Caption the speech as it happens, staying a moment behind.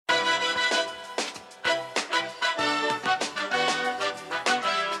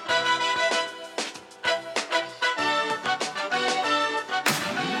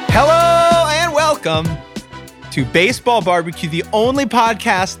welcome to Baseball Barbecue, the only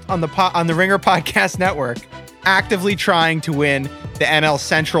podcast on the Ringer Podcast Network actively trying to win the NL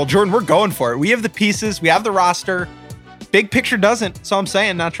Central. Jordan, we're going for it. We have the pieces. We have the roster. Big picture doesn't. So I'm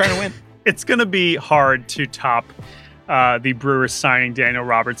saying, not trying to win. It's going to be hard to top the Brewers signing Daniel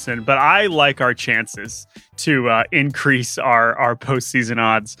Robertson, but I like our chances to increase our postseason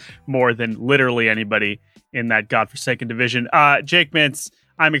odds more than literally anybody in that godforsaken division. Jake Mintz,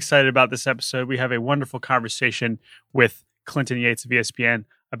 I'm excited about this episode. We have a wonderful conversation with Clinton Yates of ESPN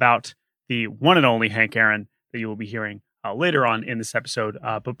about the one and only Hank Aaron that you will be hearing later on in this episode.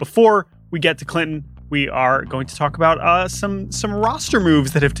 But before we get to Clinton, we are going to talk about some roster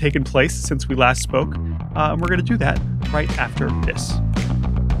moves that have taken place since we last spoke. And we're going to do that right after this.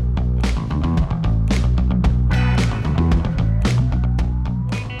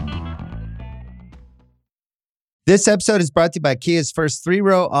 This episode is brought to you by Kia's first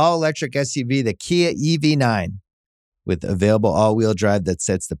three-row all-electric SUV, the Kia EV9. With available all-wheel drive that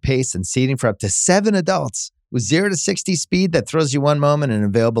sets the pace and seating for up to 7 adults. With 0 to 60 speed that throws you one moment and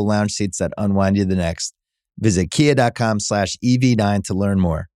available lounge seats that unwind you the next. Visit kia.com/EV9 to learn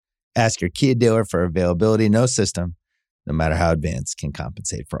more. Ask your Kia dealer for availability. No system, no matter how advanced, can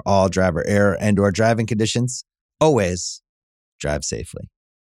compensate for all driver error and/or driving conditions. Always drive safely.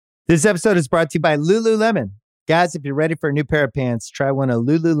 This episode is brought to you by Lululemon. Guys, if you're ready for a new pair of pants, try one of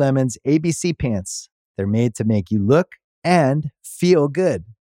Lululemon's ABC pants. They're made to make you look and feel good.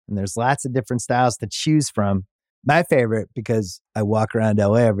 And there's lots of different styles to choose from. My favorite, because I walk around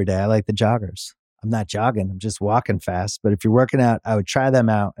LA every day, I like the joggers. I'm not jogging, I'm just walking fast. But if you're working out, I would try them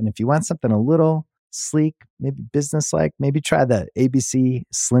out. And if you want something a little sleek, maybe business-like, maybe try the ABC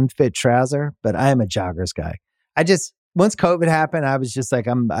Slim Fit trouser. But I am a joggers guy. Once COVID happened, I was just like,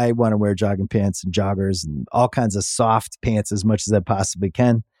 I want to wear jogging pants and joggers and all kinds of soft pants as much as I possibly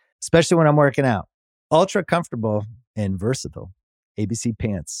can, especially when I'm working out. Ultra comfortable and versatile. ABC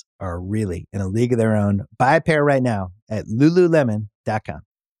pants are really in a league of their own. Buy a pair right now at Lululemon.com.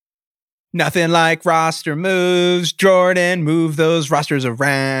 Nothing like roster moves. Jordan, move those rosters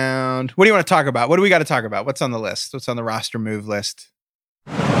around. What do you want to talk about? What do we got to talk about? What's on the list? What's on the roster move list?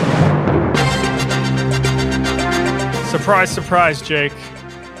 Surprise, surprise, Jake.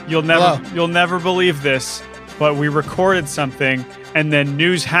 You'll never believe this, but we recorded something and then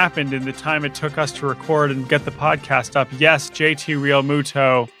news happened in the time it took us to record and get the podcast up. Yes, JT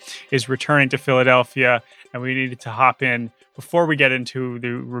Realmuto is returning to Philadelphia, and we needed to hop in before we get into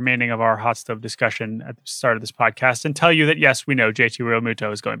the remaining of our hot stove discussion at the start of this podcast and tell you that, yes, we know JT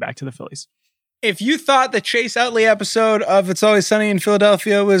Realmuto is going back to the Phillies. If you thought the Chase Utley episode of It's Always Sunny in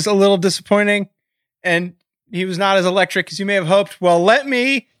Philadelphia was a little disappointing and he was not as electric as you may have hoped, well, let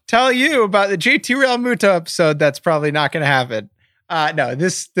me tell you about the JT Realmuto episode that's probably not going to happen. No,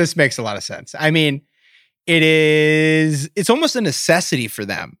 this makes a lot of sense. I mean, it's almost a necessity for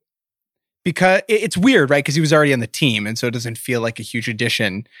them because it's weird, right? Because he was already on the team, and so it doesn't feel like a huge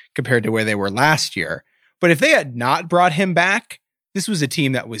addition compared to where they were last year. But if they had not brought him back, this was a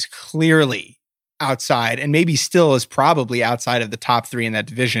team that was clearly outside and maybe still is probably outside of the top 3 in that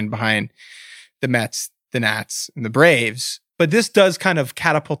division behind the Mets, the Nats, and the Braves. But this does kind of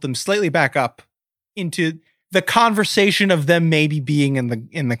catapult them slightly back up into the conversation of them maybe being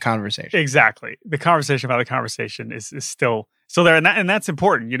in the conversation. Exactly. The conversation about the conversation is still there. And that's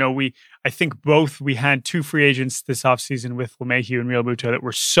important. You know, I think we had 2 free agents this offseason with LeMahieu and Realmuto that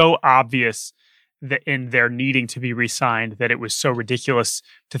were so obvious that in their needing to be re-signed that it was so ridiculous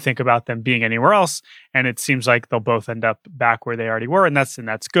to think about them being anywhere else. And it seems like they'll both end up back where they already were. And that's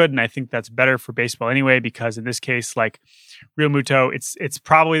good. And I think that's better for baseball anyway, because in this case, like Realmuto, it's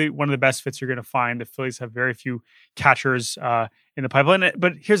probably one of the best fits you're going to find. The Phillies have very few catchers in the pipeline.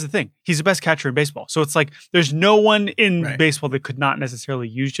 But here's the thing. He's the best catcher in baseball. So it's like there's no one in baseball that could not necessarily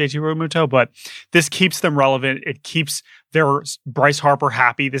use JT Realmuto, but this keeps them relevant. It keeps their Bryce Harper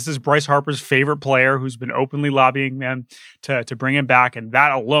happy. This is Bryce Harper's favorite player who's been openly lobbying them to bring him back. And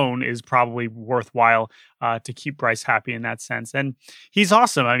that alone is probably worthwhile to keep Bryce happy in that sense. And he's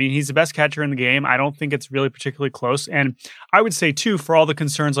awesome. I mean, he's the best catcher in the game. I don't think it's really particularly close. And I would say too, for all the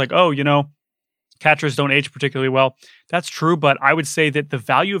concerns like, catchers don't age particularly well. That's true. But I would say that the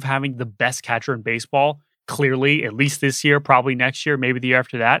value of having the best catcher in baseball, clearly, at least this year, probably next year, maybe the year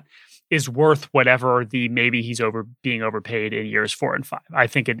after that, is worth whatever maybe he's being overpaid in years 4 and 5. I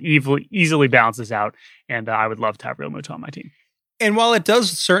think it easily balances out. And I would love to have Realmuto on my team. And while it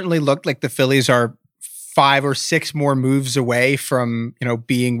does certainly look like the Phillies are 5 or 6 more moves away from,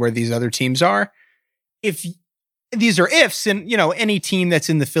 being where these other teams are, if these are ifs, and, any team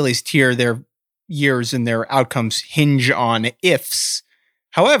that's in the Phillies tier, their years and their outcomes hinge on ifs.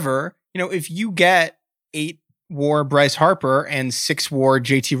 However, if you get 8 WAR Bryce Harper and 6 WAR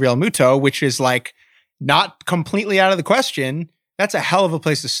JT Realmuto, which is like not completely out of the question, that's a hell of a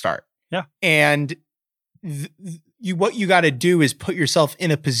place to start. Yeah. And what you got to do is put yourself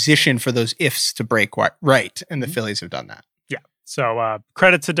in a position for those ifs to break right. And the Phillies have done that. Yeah. So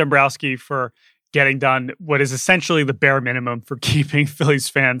credit to Dombrowski for getting done what is essentially the bare minimum for keeping Phillies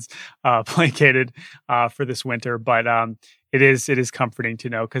fans placated for this winter. But it is comforting to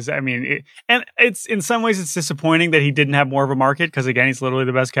know, because it's in some ways it's disappointing that he didn't have more of a market, because again, he's literally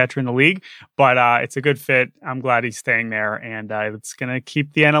the best catcher in the league. But it's a good fit. I'm glad he's staying there, and it's going to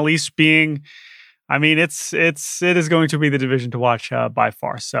keep the NL East being. It is going to be the division to watch by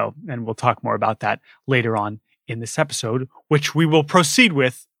far. So, and we'll talk more about that later on in this episode, which we will proceed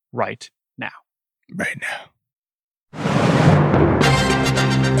with right now.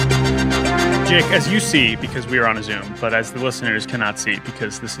 Jake, as you see, because we are on a Zoom, but as the listeners cannot see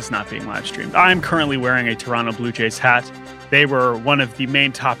because this is not being live streamed, I'm currently wearing a Toronto Blue Jays hat. They were one of the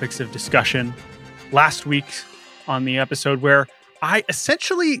main topics of discussion last week on the episode, where I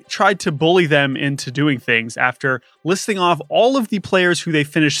essentially tried to bully them into doing things after listing off all of the players who they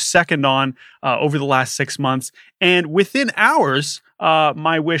finished second on over the last 6 months. And within hours,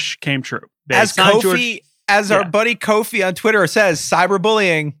 my wish came true. As our buddy Kofi on Twitter says,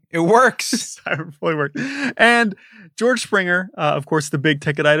 cyberbullying, it works. Cyberbullying works. And George Springer, of course, the big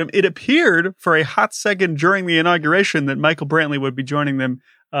ticket item. It appeared for a hot second during the inauguration that Michael Brantley would be joining them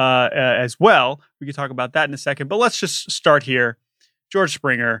as well. We could talk about that in a second, but let's just start here. George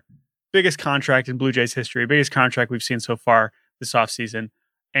Springer, biggest contract in Blue Jays history, biggest contract we've seen so far this offseason.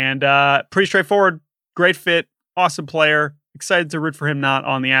 And pretty straightforward, great fit, awesome player. Excited to root for him not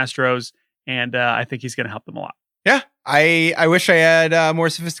on the Astros. And I think he's going to help them a lot. Yeah, I wish I had more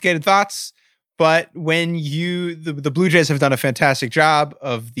sophisticated thoughts. But when the Blue Jays have done a fantastic job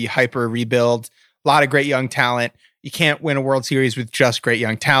of the hyper rebuild, a lot of great young talent. You can't win a World Series with just great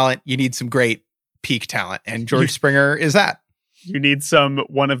young talent. You need some great peak talent. And George Springer is that. You need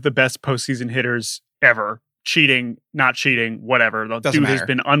one of the best postseason hitters ever. Cheating, not cheating, whatever. The dude has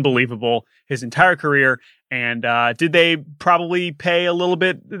been unbelievable his entire career. And did they probably pay a little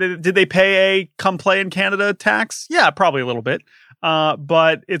bit? Did they pay a come play in Canada tax? Yeah, probably a little bit.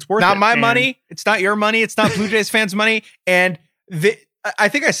 But it's worth it. Not my money. It's not your money. It's not Blue Jays fans' money. And I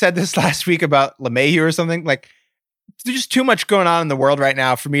think I said this last week about LeMahieu or something. Like, there's just too much going on in the world right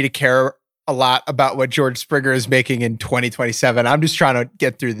now for me to care a lot about what George Springer is making in 2027. I'm just trying to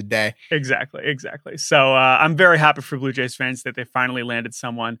get through the day. Exactly. So I'm very happy for Blue Jays fans that they finally landed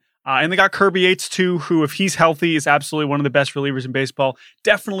someone. And they got Kirby Yates too, who, if he's healthy, is absolutely one of the best relievers in baseball.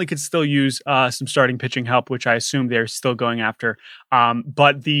 Definitely could still use some starting pitching help, which I assume they're still going after.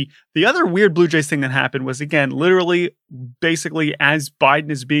 But the other weird Blue Jays thing that happened was, again, literally, basically, as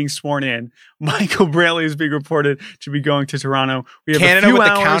Biden is being sworn in, Michael Brantley is being reported to be going to Toronto. We have Canada with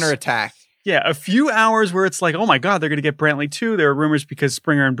the counterattack. Yeah, a few hours where it's like, oh my God, they're going to get Brantley too. There are rumors because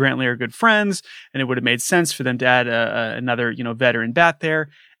Springer and Brantley are good friends, and it would have made sense for them to add another veteran bat there.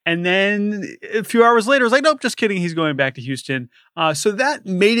 And then a few hours later, it was like, nope, just kidding. He's going back to Houston. So that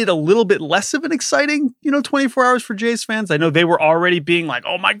made it a little bit less of an exciting, 24 hours for Jays fans. I know they were already being like,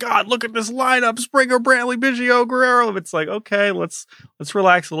 oh my God, look at this lineup: Springer, Brantley, Biggio, Guerrero. It's like, okay, let's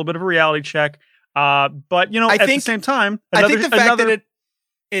relax, a little bit of a reality check. But at the same time, I think the fact that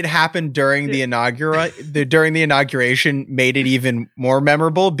it happened during the inauguration made it even more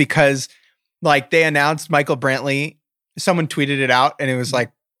memorable, because like they announced Michael Brantley, someone tweeted it out, and it was like,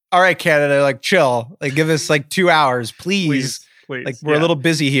 all right, Canada, like chill, like give us like 2 hours, please. Like we're a little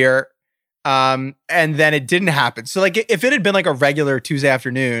busy here. And then it didn't happen. So like if it had been like a regular Tuesday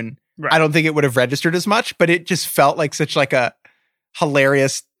afternoon, right, I don't think it would have registered as much, but it just felt like such like a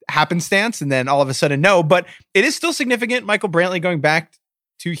hilarious happenstance. And then all of a sudden, no, but it is still significant. Michael Brantley going back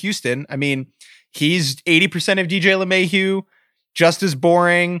to Houston. I mean, he's 80% of DJ LeMahieu, just as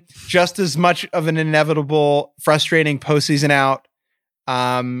boring, just as much of an inevitable, frustrating postseason out.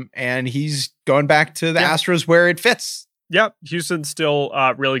 And he's going back to the Astros where it fits. Yep. Houston's still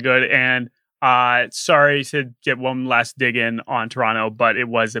really good. And sorry to get one last dig in on Toronto, but it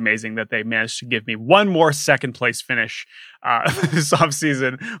was amazing that they managed to give me one more second place finish this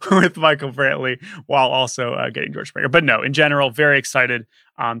offseason with Michael Brantley while also getting George Springer. But no, in general, very excited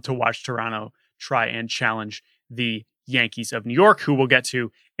to watch Toronto try and challenge the Yankees of New York, who we'll get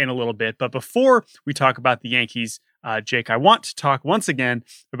to in a little bit. But before we talk about the Yankees, Jake, I want to talk once again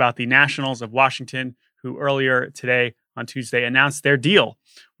about the Nationals of Washington, who earlier today on Tuesday announced their deal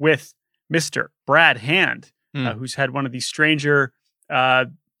with Mr. Brad Hand, who's had one of the stranger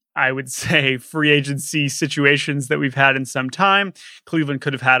I would say, free agency situations that we've had in some time. Cleveland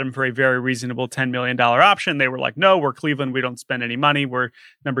could have had him for a very reasonable $10 million option. They were like, no, we're Cleveland. We don't spend any money. We're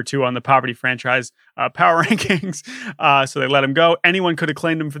number 2 on the poverty franchise power rankings. So they let him go. Anyone could have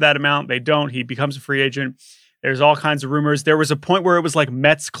claimed him for that amount. They don't. He becomes a free agent. There's all kinds of rumors. There was a point where it was like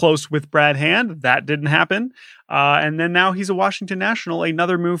Mets close with Brad Hand. That didn't happen. And then now he's a Washington National,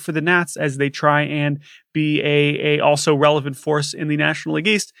 another move for the Nats as they try and be a also relevant force in the National League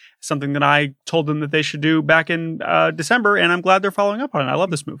East, something that I told them that they should do back in December, and I'm glad they're following up on it. I love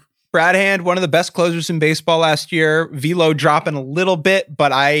this move. Brad Hand, one of the best closers in baseball last year. Velo dropping a little bit,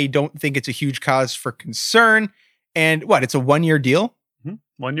 but I don't think it's a huge cause for concern. And it's a 1-year deal? Mm-hmm.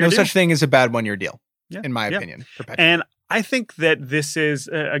 1 year No deal. such thing as a bad 1-year deal. Yeah. In my opinion. And I think that this is,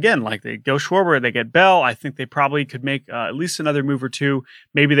 again, like they go Schwarber, they get Bell. I think they probably could make at least another move or two.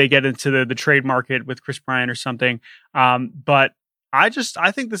 Maybe they get into the trade market with Chris Bryant or something. But I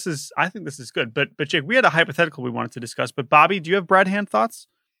think this is good. But Jake, we had a hypothetical we wanted to discuss. But Bobby, do you have Brad Hand thoughts?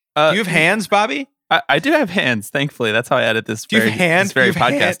 Do you have hands, Bobby? I do have hands, thankfully. That's how I edit this very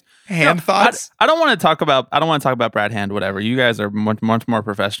podcast. Hand thoughts? I don't want to talk about Brad Hand, whatever. You guys are much more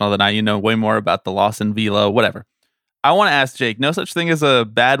professional than I. You know way more about the loss in velo, whatever. I want to ask Jake, no such thing as a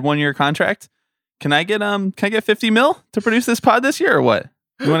bad 1-year contract. Can I get 50 mil to produce this pod this year or what?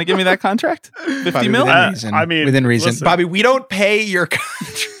 You want to give me that contract? 50 Bobby, mil? Within reason. Listen. Bobby, we don't pay your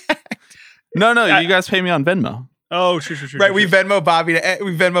contract. No, you guys pay me on Venmo. Oh, sure. Right, we Venmo Bobby to edit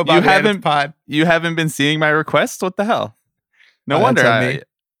the pod. You haven't been seeing my requests? What the hell? No wonder.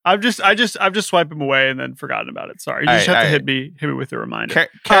 I just swiped him away and then forgotten about it. Sorry. You just have to hit me with a reminder.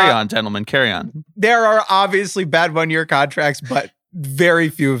 Carry on, gentlemen. Carry on. There are obviously bad 1-year contracts, but very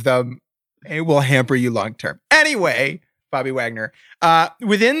few of them will hamper you long term. Anyway, Bobby Wagner.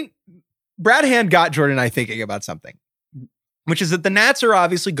 Brad Hand got Jordan and I thinking about something, which is that the Nats are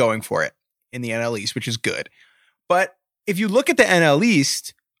obviously going for it in the NL East, which is good. But if you look at the NL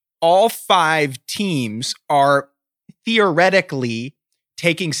East, all 5 teams are theoretically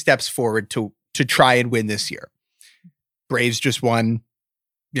taking steps forward to try and win this year. Braves just won,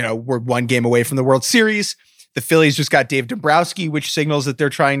 we're 1 game away from the World Series. The Phillies just got Dave Dombrowski, which signals that they're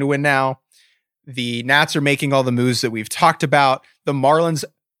trying to win now. The Nats are making all the moves that we've talked about. The Marlins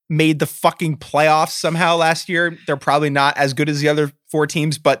made the fucking playoffs somehow last year. They're probably not as good as the other 4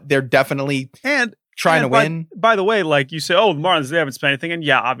 teams, but they're definitely trying to win. By the way, like you say, the Marlins, they haven't spent anything. And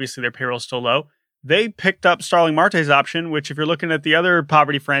yeah, obviously their payroll's still low. They picked up Starling Marte's option, which if you're looking at the other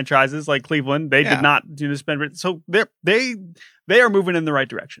poverty franchises like Cleveland, they did not spend it. So they are moving in the right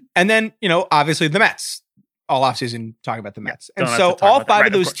direction. And then, obviously the Mets. All offseason talking about the Mets. And so all 5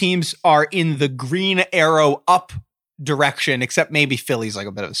 of those teams are in the green arrow up direction, except maybe Philly's like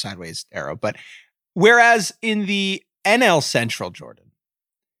a bit of a sideways arrow. But whereas in the NL Central, Jordan,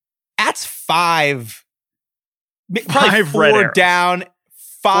 that's 5 red down,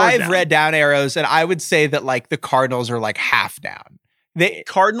 5 red down arrows. And I would say that like the Cardinals are like half down. They're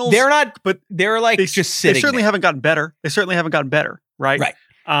not, but they're like just sitting. They certainly haven't gotten better. Right? Right.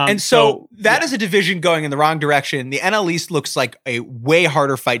 And so that is a division going in the wrong direction. The NL East looks like a way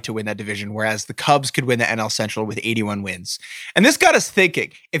harder fight to win that division, whereas the Cubs could win the NL Central with 81 wins. And this got us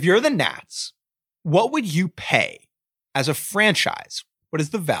thinking, if you're the Nats, what would you pay as a franchise? What is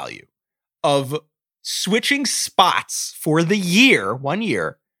the value of switching spots for the year, 1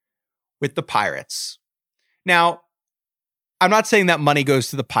 year, with the Pirates? Now, I'm not saying that money goes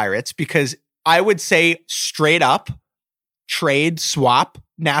to the Pirates because I would say straight up, trade, swap,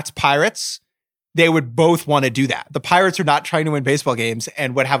 Nats, Pirates, they would both want to do that. The Pirates are not trying to win baseball games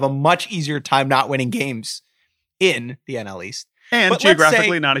and would have a much easier time not winning games in the NL East. And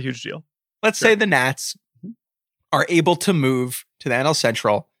geographically, not a huge deal. Let's say the Nats are able to move to the NL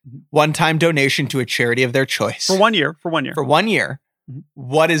Central, one-time donation to a charity of their choice. For 1 year. For 1 year.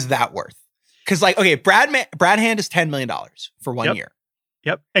 What is that worth? Because Brad Hand is $10 million for 1 year.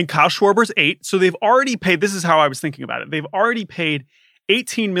 Yep. And Kyle Schwarber's 8. So they've already paid, this is how I was thinking about it. They've already paid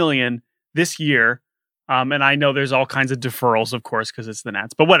 $18 million this year. And I know there's all kinds of deferrals, of course, because it's the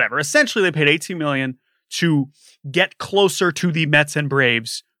Nats, but whatever. Essentially, they paid $18 million to get closer to the Mets and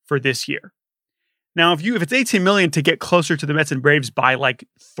Braves for this year. Now, if it's $18 million to get closer to the Mets and Braves by like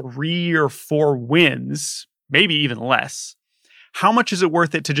 3 or 4 wins, maybe even less, how much is it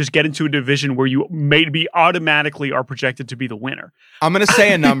worth it to just get into a division where you maybe automatically are projected to be the winner? I'm going to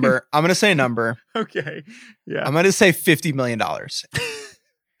say a number. Okay. Yeah. I'm going to say $50 million.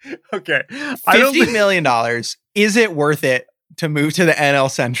 Okay. $50 million. Is it worth it to move to the NL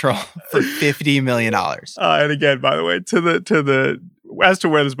Central for $50 million? And again, by the way, as to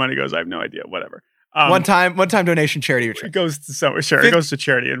where this money goes, I have no idea. Whatever. One-time donation charity or it goes to it goes to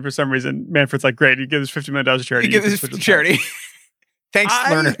charity. And for some reason, Manfred's like, great, he gives $50 million to charity. He gives it to charity. Thanks,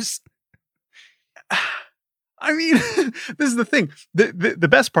 learners. I mean, this is the thing. The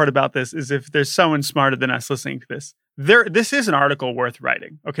best part about this is if there's someone smarter than us listening to this, this is an article worth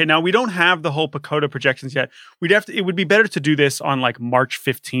writing. Okay, now we don't have the whole PECOTA projections yet. It would be better to do this on like March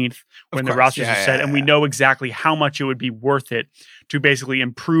 15th when the rosters are set and we know exactly how much it would be worth it to basically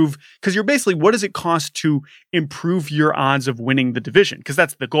improve. Because you're basically, what does it cost to improve your odds of winning the division? Because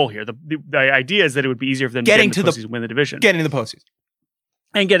that's the goal here. The idea is that it would be easier for them to get into the postseason, win the division. Getting into the postseason.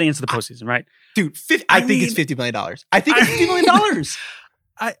 And getting into the postseason, right? Dude, I think it's $50 million. I think it's $50 million.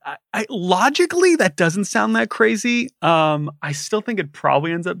 I logically, that doesn't sound that crazy. I still think it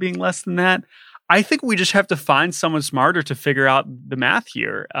probably ends up being less than that. I think we just have to find someone smarter to figure out the math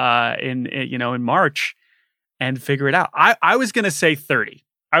here in March and figure it out. I was going to say 30.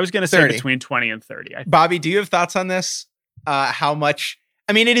 I was going to say between 20 and 30. Bobby, do you have thoughts on this? How much?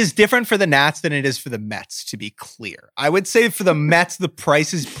 I mean, it is different for the Nats than it is for the Mets, to be clear. I would say for the Mets, the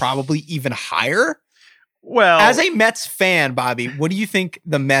price is probably even higher. Well, as a Mets fan, Bobby, what do you think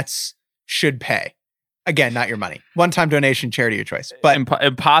the Mets should pay? Again, not your money. One-time donation, charity, your choice. But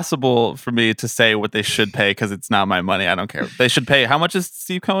impossible for me to say what they should pay because it's not my money. I don't care. They should pay. How much is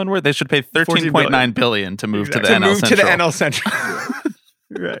Steve Cohen worth? They should pay $13.9 billion to move to the NL Central. To the NL Central.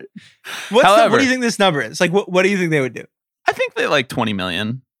 Right. What do you think this number is? Like, what do you think they would do? I think they like 20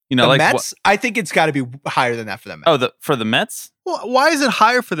 million. You know, the like Mets. I think it's got to be higher than that for the Mets. Oh, for the Mets? Well, why is it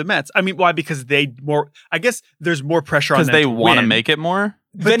higher for the Mets? I mean, why? Because I guess there's more pressure on them. Because they want to make it more.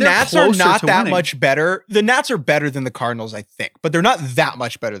 The Nats are not that much better. The Nats are better than the Cardinals, I think, but they're not that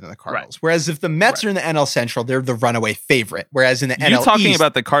much better than the Cardinals. Right. Whereas if the Mets are in the NL Central, they're the runaway favorite. Whereas in the NL talking East,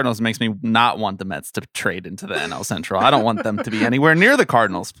 about the Cardinals makes me not want the Mets to trade into the NL Central. I don't want them to be anywhere near the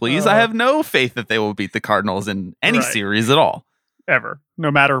Cardinals, please. I have no faith that they will beat the Cardinals in any series at all. Ever,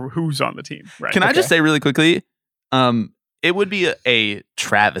 no matter who's on the team. Right. Can I just say really quickly, it would be a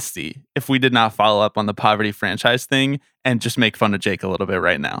travesty if we did not follow up on the poverty franchise thing and just make fun of Jake a little bit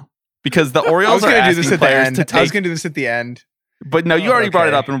right now. Because the Orioles are asking players to take... I was going to do this at the end. But no, you already brought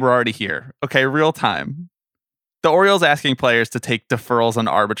it up and we're already here. Okay, real time. The Orioles asking players to take deferrals on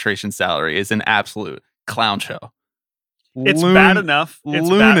arbitration salary is an absolute clown show. It's bad enough. It's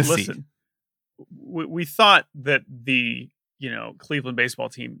lunacy. Bad. Listen, we thought that the Cleveland baseball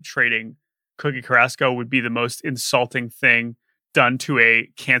team trading Cookie Carrasco would be the most insulting thing done to a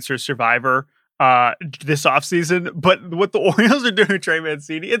cancer survivor this offseason. But what the Orioles are doing to Trey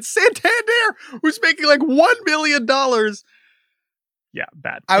Mancini, it's Santander, who's making like $1 million. Yeah,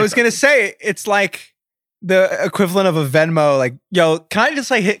 bad. I was going to say, it's like the equivalent of a Venmo, like, yo, can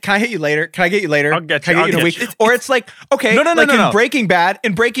I hit you later? Can I get you later? I'll get you. Can I get you in a week? Or it's like, okay, no. In Breaking Bad,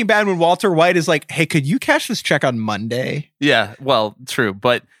 when Walter White is like, hey, could you cash this check on Monday? Yeah, well, true.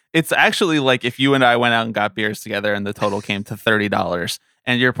 But it's actually like if you and I went out and got beers together and the total came to $30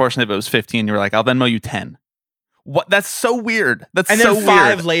 and your portion of it was 15, you were like, I'll Venmo you 10. What? That's so weird. That's and so then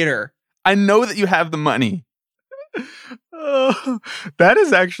 5 weird. later. I know that you have the money. That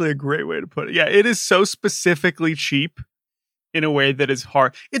is actually a great way to put it. Yeah, it is so specifically cheap in a way that is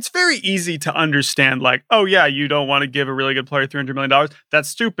hard. It's very easy to understand, like, oh yeah, you don't want to give a really good player $300 million. That's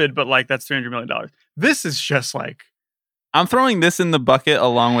stupid, but like that's $300 million. This is just like, I'm throwing this in the bucket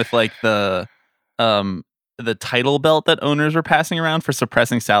along with like the title belt that owners are passing around for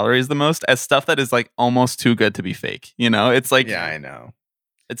suppressing salaries the most as stuff that is like almost too good to be fake. You know, it's like, yeah, I know.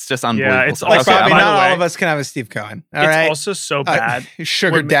 It's just unbelievable. Yeah, it's like, Bobby, not all of us can have a Steve Cohen. All right. It's also so bad.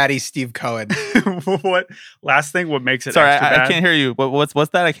 Sugar daddy Steve Cohen. What makes it Sorry, extra bad? I can't hear you.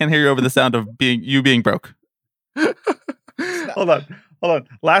 What's that? I can't hear you over the sound of being broke. Hold on.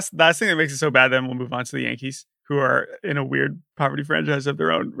 Last thing that makes it so bad, then we'll move on to the Yankees, who are in a weird poverty franchise of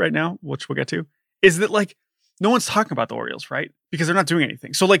their own right now, which we'll get to, is that like no one's talking about the Orioles, right? Because they're not doing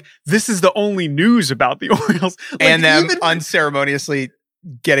anything. So like this is the only news about the Orioles. Like, and them unceremoniously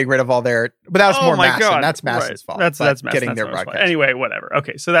getting rid of all their, but that was more Masson. That's Masson's fault. That's getting their broadcast. Anyway, whatever.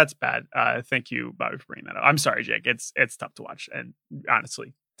 Okay, so that's bad. Thank you, Bobby, for bringing that up. I'm sorry, Jake. It's tough to watch and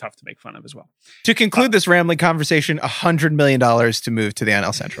honestly tough to make fun of as well. To conclude this rambling conversation, $100 million to move to the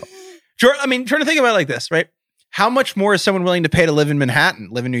NL Central. Trying to think about it like this, right? How much more is someone willing to pay to live in Manhattan,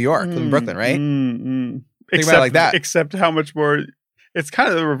 live in New York, live in Brooklyn, right? Think about it like that. Except how much more? It's kind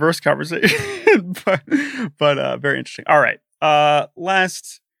of the reverse conversation, but very interesting. All right.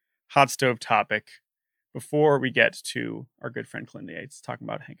 Last hot stove topic before we get to our good friend Clinton Yates talking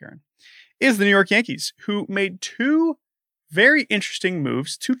about Hank Aaron is the New York Yankees, who made 2 very interesting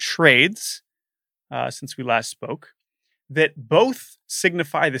moves, 2 trades since we last spoke. that both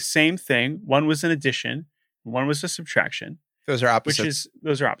signify the same thing. One was an addition, one was a subtraction. Those are opposites.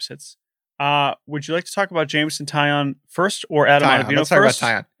 Those are opposites. Would you like to talk about Jameson Taillon first or Adam Ottavino Let's first? talk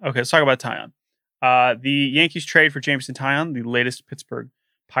about Taillon. Okay, let's talk about Taillon. The Yankees trade for Jameson Taillon, the latest Pittsburgh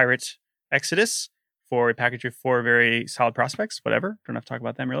Pirate exodus, for a package of 4 very solid prospects. Whatever. Don't have to talk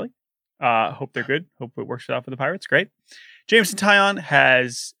about them really. Hope they're good. Hope it works out for the Pirates. Great. Jameson Taillon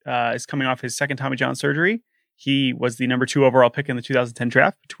is coming off his second Tommy John surgery. He was the number 2 overall pick in the 2010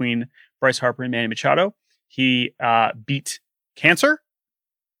 draft between Bryce Harper and Manny Machado. He beat cancer.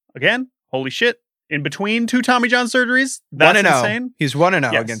 Again, holy shit. In between 2 Tommy John surgeries. That's insane. He's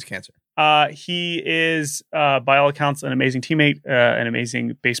 1-0 against cancer. He is, by all accounts, an amazing teammate, an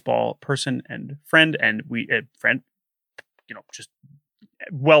amazing baseball person and friend, and just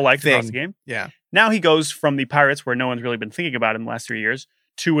well-liked across the game. Yeah. Now he goes from the Pirates, where no one's really been thinking about him the last 3 years,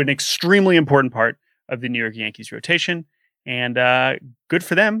 to an extremely important part of the New York Yankees rotation. And good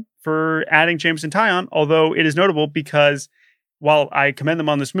for them for adding Jameson Taillon, although it is notable because while I commend them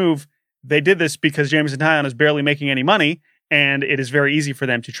on this move, they did this because Jameson Taillon is barely making any money, and it is very easy for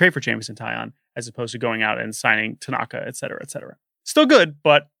them to trade for Jameson Taillon as opposed to going out and signing Tanaka, et cetera, et cetera. Still good,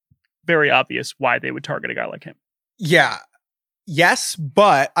 but very obvious why they would target a guy like him. Yeah. Yes,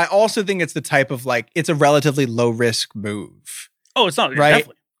 but I also think it's the type of it's a relatively low risk move. Oh, it's not. Right?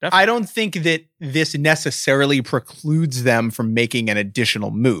 Definitely. I don't think that this necessarily precludes them from making an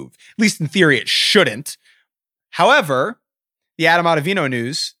additional move. At least in theory, it shouldn't. However, the Adam Ottavino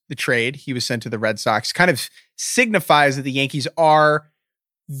news, the trade, he was sent to the Red Sox, kind of signifies that the Yankees are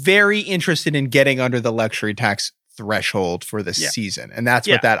very interested in getting under the luxury tax threshold for this season. And that's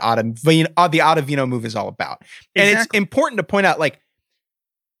what that the Ottavino move is all about. And it's important to point out,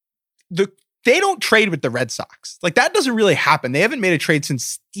 they don't trade with the Red Sox. That doesn't really happen. They haven't made a trade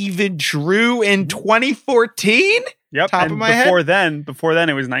since Steven Drew in 2014. Yep. Top and of my head. Before then,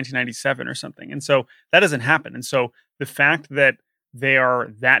 it was 1997 or something. And so that doesn't happen. And so the fact that they are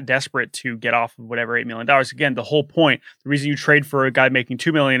that desperate to get off of whatever $8 million, again, the whole point, the reason you trade for a guy making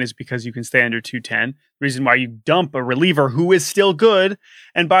 $2 million is because you can stay under 210. The reason why you dump a reliever who is still good.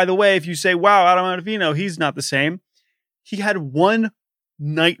 And by the way, if you say, wow, Adam Ottavino, he's not the same. He had one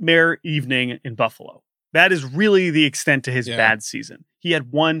nightmare evening in Buffalo. That is really the extent to his bad season. He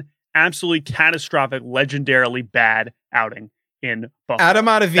had one absolutely catastrophic, legendarily bad outing in Buffalo. Adam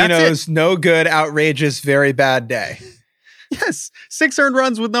Ottavino's no good, outrageous, very bad day. Yes, 6 earned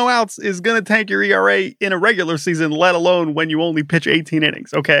runs with no outs is going to tank your ERA in a regular season, let alone when you only pitch 18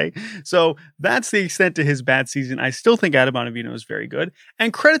 innings, okay? So that's the extent to his bad season. I still think Adam Ottavino is very good.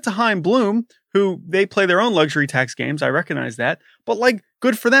 And credit to Chaim Bloom, who they play their own luxury tax games. I recognize that. But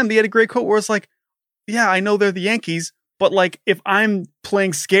good for them. They had a great quote where it's yeah, I know they're the Yankees, but if I'm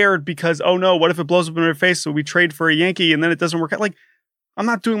playing scared because, oh no, what if it blows up in their face? So we trade for a Yankee and then it doesn't work out. I'm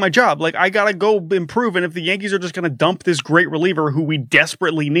not doing my job. I got to go improve. And if the Yankees are just going to dump this great reliever who we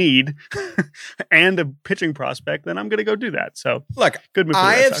desperately need and a pitching prospect, then I'm going to go do that. So look, good move.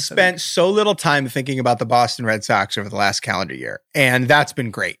 I have spent so little time thinking about the Boston Red Sox over the last calendar year. And that's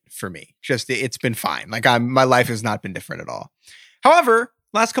been great for me. It's been fine. My life has not been different at all. However,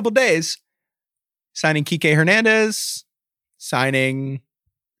 last couple of days, signing Kike Hernandez, signing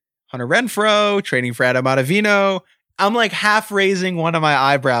Hunter Renfroe, trading for Adam Ottavino, I'm half raising one of my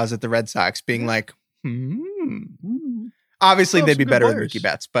eyebrows at the Red Sox, being Obviously, they'd be better with Mookie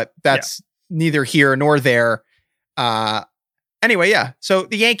Betts, but that's neither here nor there. Anyway, yeah. So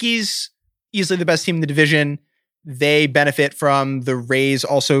the Yankees, easily the best team in the division. They benefit from the Rays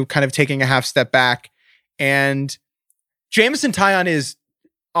also kind of taking a half step back. And Jameson Taillon is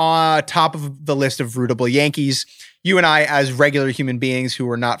on top of the list of rootable Yankees. You and I, as regular human beings who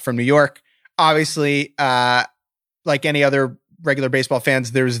are not from New York, obviously, like any other regular baseball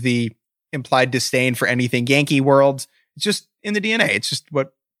fans, there's the implied disdain for anything Yankee world. It's just in the DNA. It's just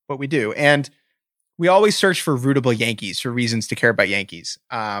what we do. And we always search for rootable Yankees, for reasons to care about Yankees.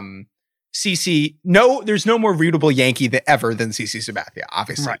 CC, there's no more rootable Yankee than CC Sabathia,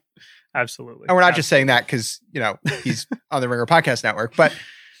 obviously. Right. Absolutely. And we're not just saying that because, he's on the Ringer Podcast Network, but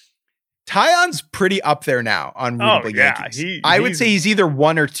Taillon's pretty up there now on rootable Yankees. I would say he's either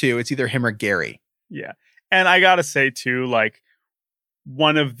 1 or 2. It's either him or Gary. Yeah. And I got to say too, I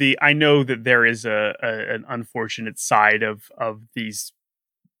know that there is an unfortunate side of these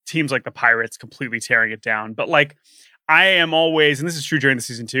teams like the Pirates completely tearing it down. But I am always, and this is true during the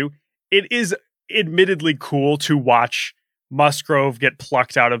season too, it is admittedly cool to watch Musgrove get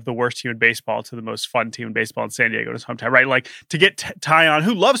plucked out of the worst team in baseball to the most fun team in baseball in San Diego in his hometown, right? Like to get Taillon,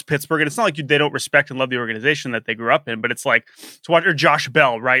 who loves Pittsburgh, and it's not like they don't respect and love the organization that they grew up in, but it's like to watch, or Josh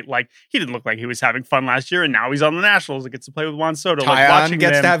Bell, right? Like he didn't look like he was having fun last year, and now he's on the Nationals and gets to play with Juan Soto. Taillon like watching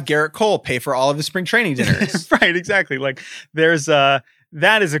gets to have Garrett Cole pay for all of his spring training dinners. Right, exactly. Like there's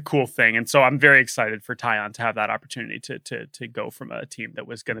that is a cool thing, and so I'm very excited for Taillon to have that opportunity to go from a team that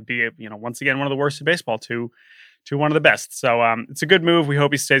was going to be, once again one of the worst in baseball to one of the best. So it's a good move. We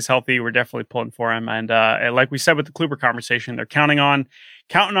hope he stays healthy. We're definitely pulling for him. And like we said with the Kluber conversation, they're counting on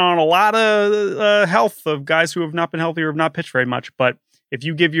a lot of health of guys who have not been healthy or have not pitched very much. But if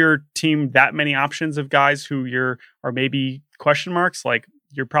you give your team that many options of guys who are maybe question marks, like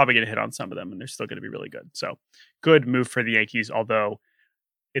you're probably going to hit on some of them, and they're still going to be really good. So good move for the Yankees, although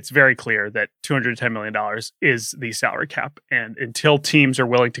it's very clear that $210 million is the salary cap. And until teams are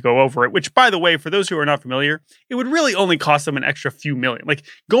willing to go over it, which, by the way, for those who are not familiar, it would really only cost them an extra few million. Like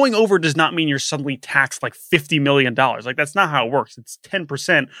going over does not mean you're suddenly taxed like $50 million. Like that's not how it works. It's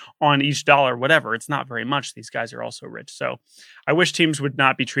 10% on each dollar, whatever. It's not very much. These guys are also rich. So I wish teams would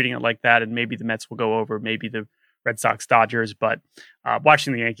not be treating it like that. And maybe the Mets will go over, maybe the Red Sox, Dodgers, but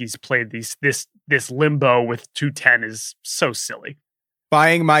watching the Yankees play this limbo with 210 is so silly.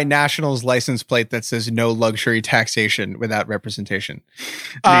 Buying my Nationals license plate that says no luxury taxation without representation.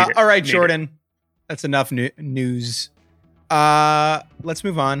 All right, Jordan. That's enough news. Let's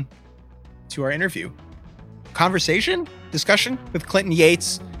move on to our interview. Discussion with Clinton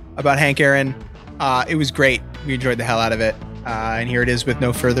Yates about Hank Aaron. It was great. We enjoyed the hell out of it. And here it is with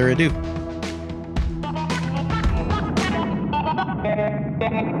no further ado.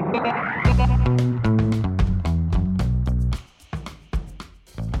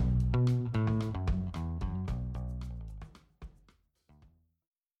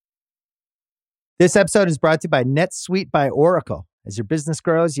 This episode is brought to you by NetSuite by Oracle. As your business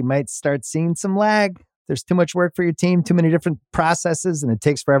grows, you might start seeing some lag. There's too much work for your team, too many different processes, and it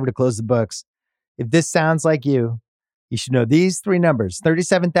takes forever to close the books. If this sounds like you should know these three numbers: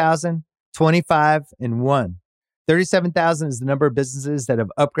 37,000, 25, and 1. 37,000 is the number of businesses that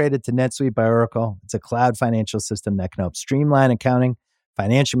have upgraded to NetSuite by Oracle. It's a cloud financial system that can help streamline accounting,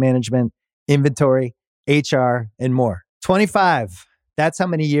 financial management, inventory, HR, and more. 25. That's how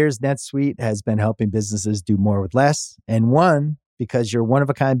many years NetSuite has been helping businesses do more with less. And 1, because your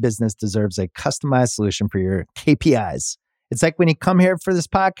one-of-a-kind business deserves a customized solution for your KPIs. It's like when you come here for this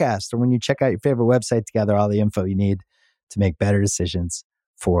podcast or when you check out your favorite website to gather all the info you need to make better decisions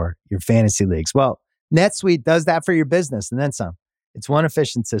for your fantasy leagues. Well, NetSuite does that for your business and then some. It's one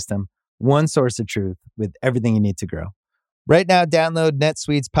efficient system, one source of truth with everything you need to grow. Right now, download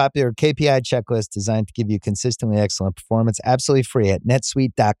NetSuite's popular KPI checklist designed to give you consistently excellent performance absolutely free at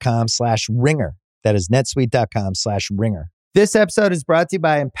netsuite.com/ringer. That is netsuite.com/ringer. This episode is brought to you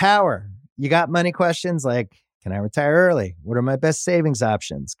by Empower. You got money questions like, can I retire early? What are my best savings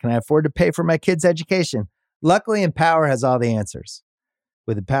options? Can I afford to pay for my kids' education? Luckily, Empower has all the answers.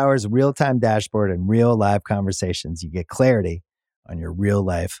 With Empower's real-time dashboard and real live conversations, you get clarity on your real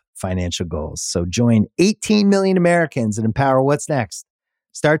life financial goals. So join 18 million Americans and empower what's next.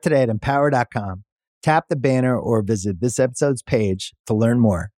 Start today at empower.com. Tap the banner or visit this episode's page to learn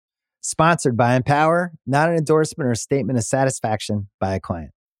more. Sponsored by Empower, not an endorsement or a statement of satisfaction by a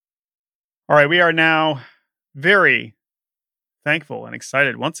client. All right, we are now very thankful and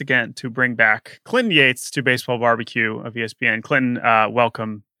excited once again to bring back Clinton Yates to Baseball Barbecue of ESPN. Clinton,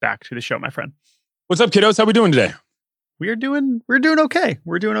 welcome back to the show, my friend. What's up, kiddos? How we doing today? We're doing okay.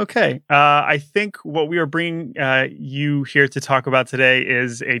 We're doing okay. I think what we are bringing you here to talk about today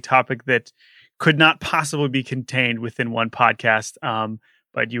is a topic that could not possibly be contained within one podcast.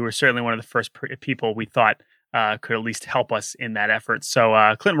 But you were certainly one of the first people we thought could at least help us in that effort. So,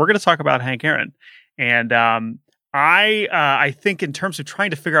 Clinton, we're going to talk about Hank Aaron. And I think in terms of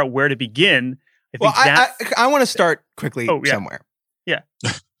trying to figure out where to begin, I want to start quickly somewhere. Yeah.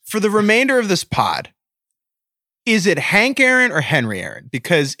 For the remainder of this pod, is it Hank Aaron or Henry Aaron?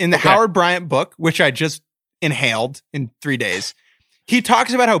 Because in the Howard Bryant book, which I just inhaled in 3 days, he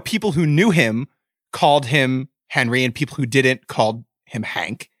talks about how people who knew him called him Henry and people who didn't called him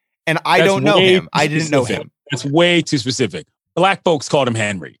Hank. And I don't know him. I didn't know him. That's way too specific. Black folks called him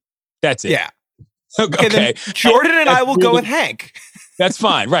Henry. That's it. Yeah. Okay. Jordan and I will go with Hank. That's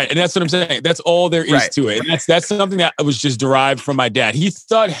fine. Right. And that's what I'm saying. That's all there is to it. And that's something that was just derived from my dad. He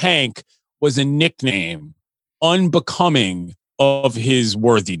thought Hank was a nickname unbecoming of his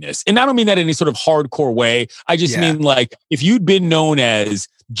worthiness. And I don't mean that in any sort of hardcore way. I just mean like if you'd been known as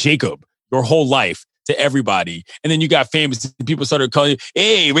Jacob your whole life, to everybody. And then you got famous people started calling you,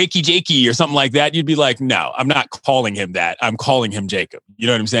 hey, Reiki Jakey or something like that. You'd be like, no, I'm not calling him that. I'm calling him Jacob. You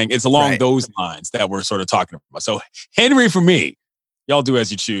know what I'm saying? It's along those lines that we're sort of talking about. So Henry, for me, y'all do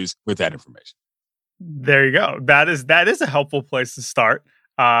as you choose with that information. There you go. That is a helpful place to start,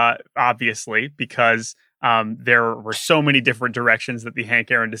 obviously, because there were so many different directions that the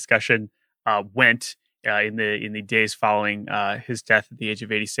Hank Aaron discussion went in the days following his death at the age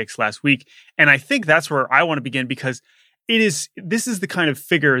of 86 last week. And I think that's where I want to begin, because this is the kind of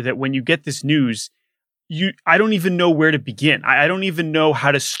figure that when you get this news, I don't even know where to begin. I don't even know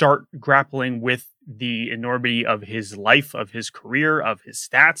how to start grappling with the enormity of his life, of his career, of his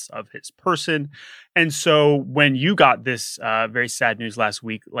stats, of his person. And so when you got this very sad news last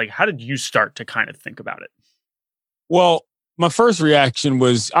week, like, how did you start to kind of think about it? Well, my first reaction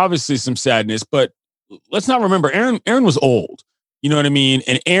was obviously some sadness, but let's not remember Aaron was old. You know what I mean?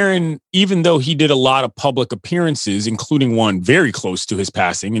 And Aaron, even though he did a lot of public appearances, including one very close to his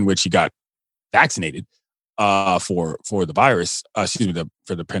passing in which he got vaccinated for the virus,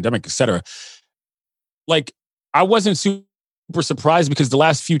 for the pandemic, et cetera. Like, I wasn't super surprised because the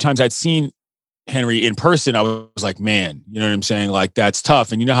last few times I'd seen Henry in person, I was like, man, you know what I'm saying? Like, that's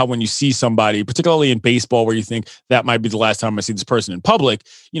tough. And you know how when you see somebody, particularly in baseball, where you think that might be the last time I see this person in public,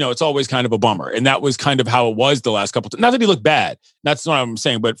 you know, it's always kind of a bummer. And that was kind of how it was the last couple of times. Not that he looked bad. That's not what I'm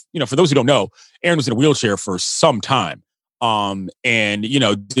saying. But, you know, for those who don't know, Aaron was in a wheelchair for some time. And, you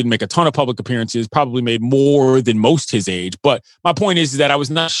know, didn't make a ton of public appearances, probably made more than most his age. But my point is that I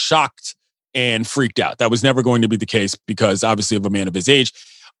was not shocked and freaked out. That was never going to be the case because obviously of a man of his age,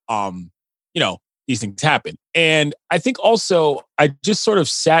 you know, these things happen. And I think also I just sort of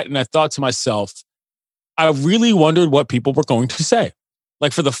sat and I thought to myself, I really wondered what people were going to say.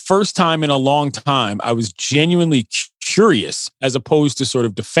 Like, for the first time in a long time, I was genuinely curious as opposed to sort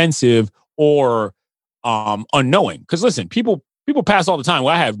of defensive or unknowing. Because listen, people pass all the time.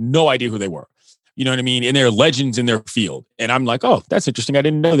 Well, I have no idea who they were. You know what I mean? And they're legends in their field. And I'm like, oh, that's interesting. I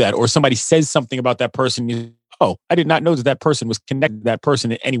didn't know that. Or somebody says something about that person. Oh, I did not know that person was connected to that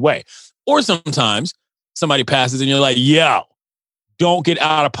person in any way. Or sometimes somebody passes and you're like, yo, don't get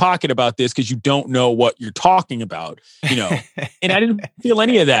out of pocket about this because you don't know what you're talking about, you know? And I didn't feel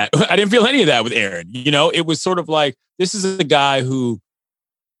any of that. I didn't feel any of that with Aaron. You know, it was sort of like, this is a guy who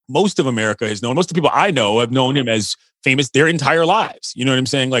most of America has known. Most of the people I know have known him as famous their entire lives. You know what I'm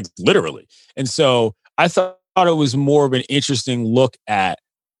saying? Like, literally. And so I thought it was more of an interesting look at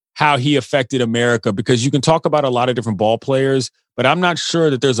how he affected America, because you can talk about a lot of different ball players, but I'm not sure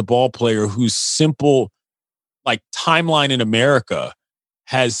that there's a ball player whose simple, like, timeline in America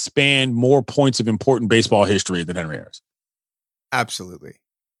has spanned more points of important baseball history than Henry Aaron's. Absolutely.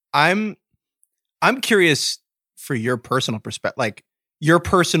 I'm curious for your personal perspective, like your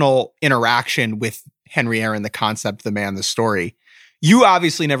personal interaction with Henry Aaron, the concept, the man, the story. You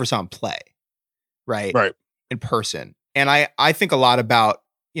obviously never saw him play, right? Right. In person. And I think a lot about,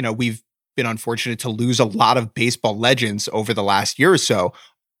 you know, we've been unfortunate to lose a lot of baseball legends over the last year or so,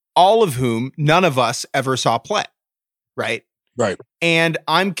 all of whom none of us ever saw play, right? Right. And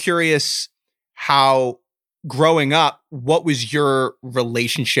I'm curious how, growing up, what was your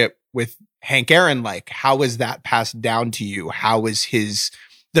relationship with Hank Aaron like? How was that passed down to you? How was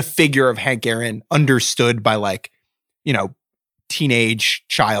the figure of Hank Aaron understood by, like, you know, teenage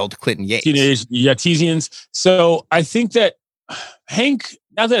child Clinton Yates? Teenage Yatesians. So I think that Hank,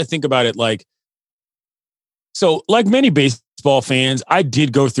 now that I think about it, like many baseball fans, I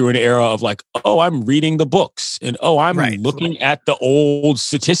did go through an era of like, oh, I'm reading the books and oh, I'm looking at the old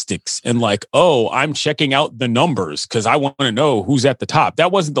statistics and like, oh, I'm checking out the numbers because I want to know who's at the top.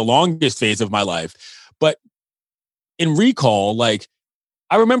 That wasn't the longest phase of my life. But in recall, like,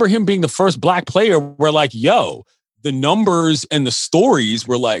 I remember him being the first black player where, like, yo, the numbers and the stories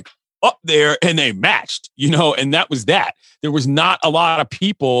were like up there and they matched, you know, and that was that. There was not a lot of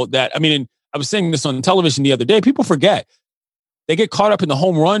people that, I mean, I was saying this on television the other day, people forget. They get caught up in the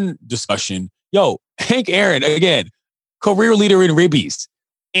home run discussion. Yo, Hank Aaron, again, career leader in ribbies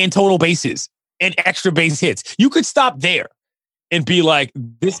and total bases and extra base hits. You could stop there and be like,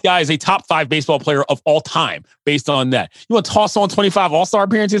 this guy is a top 5 baseball player of all time based on that. You want to toss on 25 All-Star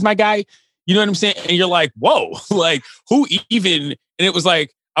appearances, my guy? You know what I'm saying? And you're like, whoa, like, who even? And it was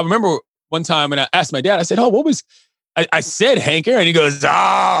like, I remember one time and I asked my dad, I said, oh, what was, I said Hank Aaron. He goes,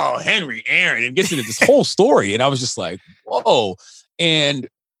 oh, Henry Aaron, and gets into this whole story. And I was just like, whoa. And,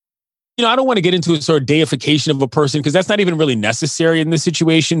 you know, I don't want to get into a sort of deification of a person because that's not even really necessary in this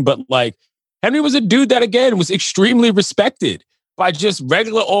situation. But like, Henry was a dude that, again, was extremely respected by just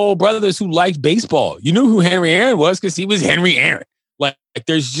regular old brothers who liked baseball. You knew who Henry Aaron was because he was Henry Aaron. Like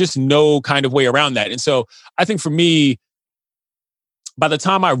there's just no kind of way around that. And so I think for me, by the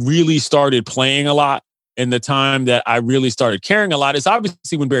time I really started playing a lot and the time that I really started caring a lot is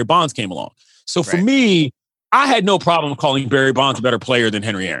obviously when Barry Bonds came along. So for me, I had no problem calling Barry Bonds a better player than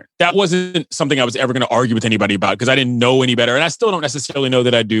Henry Aaron. That wasn't something I was ever going to argue with anybody about because I didn't know any better. And I still don't necessarily know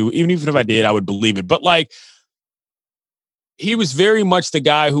that I do. Even if I did, I would believe it. But like, he was very much the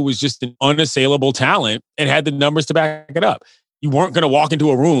guy who was just an unassailable talent and had the numbers to back it up. You weren't going to walk into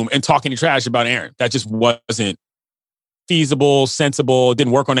a room and talk any trash about Aaron. That just wasn't feasible, sensible. It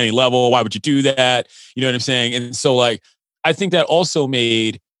didn't work on any level. Why would you do that? You know what I'm saying? And so like, I think that also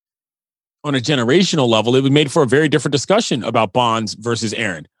made, on a generational level, it was made for a very different discussion about Bonds versus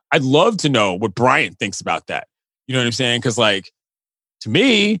Aaron. I'd love to know what Bryant thinks about that. You know what I'm saying? Because like, to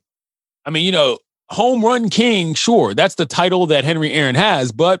me, I mean, you know, home run king, sure, that's the title that Henry Aaron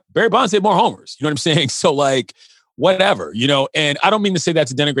has, but Barry Bonds hit more homers. You know what I'm saying? So like, whatever, you know, and I don't mean to say that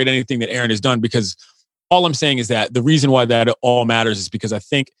to denigrate anything that Aaron has done because all I'm saying is that the reason why that all matters is because I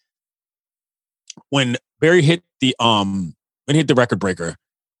think when Barry hit the record breaker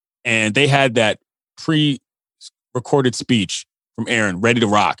and they had that pre-recorded speech from Aaron ready to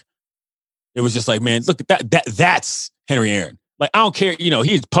rock, it was just like, man, look at that's Henry Aaron. Like, I don't care, you know,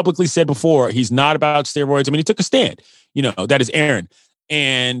 he's publicly said before he's not about steroids. I mean, he took a stand, you know, that is Aaron.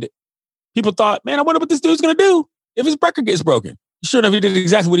 And people thought, man, I wonder what this dude's going to do if his record gets broken. Sure enough, he did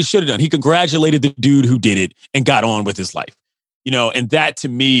exactly what he should have done. He congratulated the dude who did it and got on with his life. You know, and that to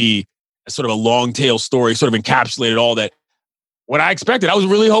me, is sort of a long tail story, sort of encapsulated all that. What I expected, I was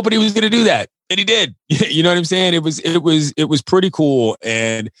really hoping he was going to do that. And he did. You know what I'm saying? It was pretty cool.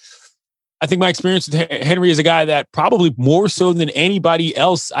 And I think my experience with Henry is a guy that probably more so than anybody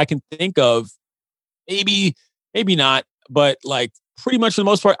else I can think of, maybe not, but like pretty much for the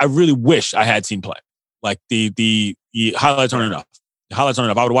most part, I really wish I had seen play. Like the highlights aren't enough. The highlights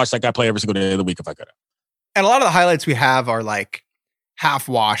aren't enough. I would watch that guy play every single day of the week if I could have. And a lot of the highlights we have are like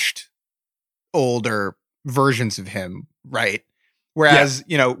half-washed, older versions of him, right? Whereas,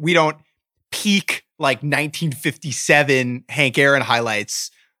 you know, we don't peak like 1957 Hank Aaron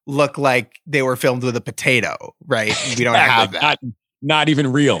highlights look like they were filmed with a potato, right? We don't have that. Not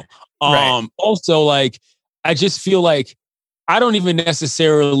even real. Right. Also, like, I just feel like I don't even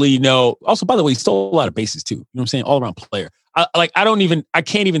necessarily know. Also, by the way, he stole a lot of bases too. You know what I'm saying? All around player. I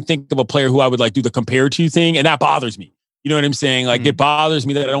can't even think of a player who I would like do the compare to thing. And that bothers me. You know what I'm saying? Like, it bothers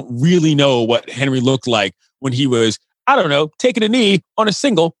me that I don't really know what Henry looked like when he was, I don't know, taking a knee on a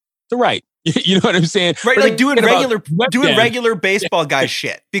single to right. You know what I'm saying? Right, like doing regular baseball guy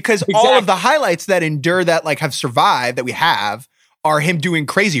shit. Because all of the highlights that endure, that like have survived, that we have, are him doing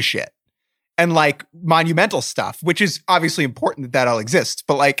crazy shit and like monumental stuff, which is obviously important that all exists.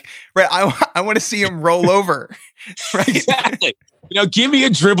 But like, right, I want to see him roll over. Right? Exactly. You know, give me a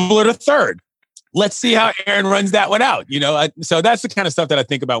dribbler to third. Let's see how Aaron runs that one out. You know, so that's the kind of stuff that I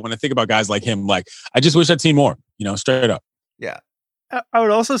think about when I think about guys like him. Like, I just wish I'd seen more, you know, straight up. Yeah. I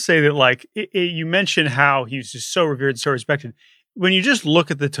would also say that, like, you mentioned how he was just so revered, so respected. When you just look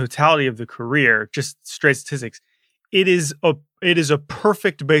at the totality of the career, just straight statistics, it is a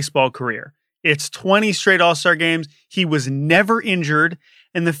perfect baseball career. It's 20 straight All-Star games. He was never injured.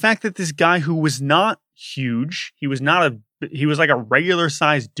 And the fact that this guy who was not huge, he was like a regular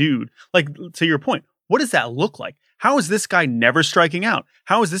sized dude. Like, to your point, what does that look like? How is this guy never striking out?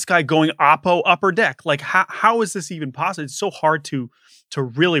 How is this guy going oppo upper deck? Like, how is this even possible? It's so hard to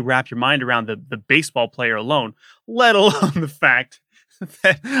really wrap your mind around the baseball player alone, let alone the fact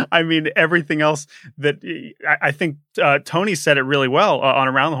that, I mean, everything else that I think Tony said it really well on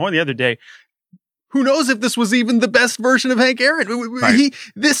Around the Horn the other day. Who knows if this was even the best version of Hank Aaron? Right.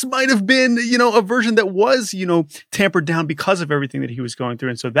 This might have been, you know, a version that was, you know, tampered down because of everything that he was going through.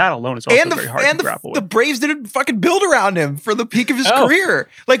 And so that alone is also very hard to grapple with. The Braves didn't fucking build around him for the peak of his career.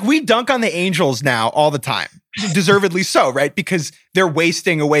 Like, we dunk on the Angels now all the time. Deservedly so, right? Because they're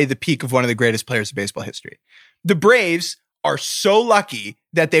wasting away the peak of one of the greatest players of baseball history. The Braves are so lucky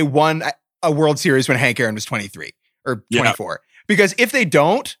that they won a World Series when Hank Aaron was 23 or 24. Yeah. Because if they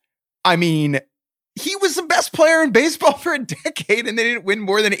don't, I mean, he was the best player in baseball for a decade and they didn't win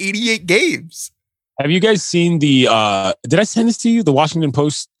more than 88 games. Have you guys seen did I send this to you? The Washington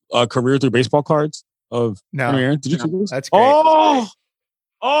Post career through baseball cards of Henry Aaron? Did you see this? That's great.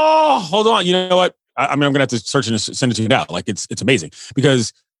 Hold on. You know what? I mean, I'm going to have to search and send it to you now. Like, it's amazing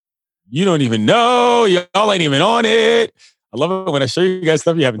because you don't even know. Y'all ain't even on it. I love it when I show you guys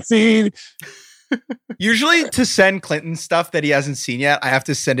stuff you haven't seen. Usually to send Clinton stuff that he hasn't seen yet, I have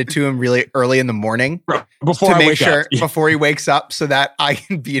to send it to him really early in the morning before before he wakes up so that I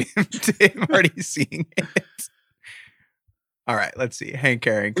can beat him to him already seeing it. All right, let's see. Hank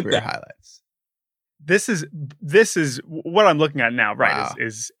Aaron career highlights. This is what I'm looking at now, right? Wow.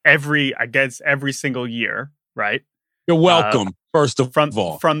 Is every single year, right? You're welcome. First of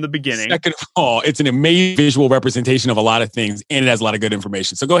all, from the beginning. Second of all, it's an amazing visual representation of a lot of things, and it has a lot of good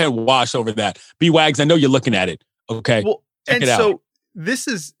information. So go ahead and wash over that. B-Wags, I know you're looking at it. Okay. Well, check it so out. this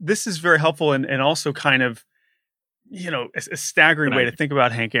is very helpful and also kind of, a staggering way to think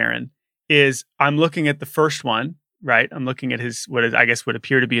about Hank Aaron is I'm looking at the first one, right? I'm looking at his would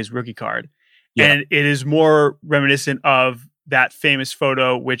appear to be his rookie card. Yeah. And it is more reminiscent of that famous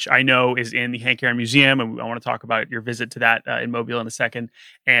photo, which I know is in the Hank Aaron Museum. And I want to talk about your visit to that in Mobile in a second.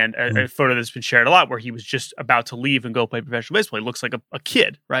 And a photo that's been shared a lot where he was just about to leave and go play professional baseball. He looks like a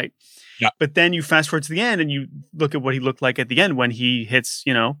kid, right? Yeah. But then you fast forward to the end and you look at what he looked like at the end when he hits,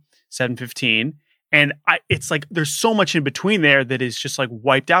 715. And it's like there's so much in between there that is just like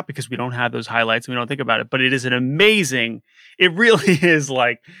wiped out because we don't have those highlights and we don't think about it. But it is it really is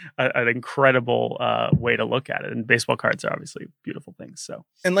like an incredible way to look at it. And baseball cards are obviously beautiful things. So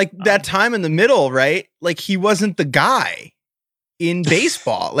and like that time in the middle, right? Like he wasn't the guy in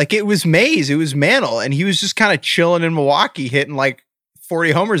baseball. Like it was Mays, it was Mantle, and he was just kind of chilling in Milwaukee, hitting like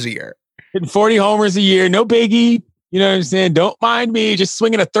 40 homers a year. Hitting 40 homers a year, no biggie. You know what I'm saying? Don't mind me just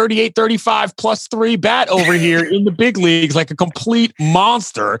swinging a 38, 35 +3 bat over here in the big leagues like a complete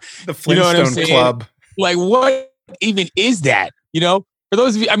monster. The Flintstone Club. Like, what even is that? For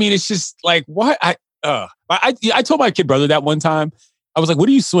those of you, I mean, it's just like, what? I told my kid brother that one time. I was like, what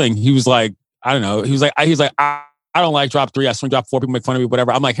do you swing? He was like, I don't know. He was like, I don't like drop 3. I swing drop 4. People make fun of me,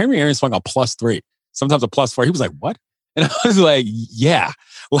 whatever. I'm like, Henry Aaron swung a +3, sometimes a +4. He was like, what? And I was like, yeah.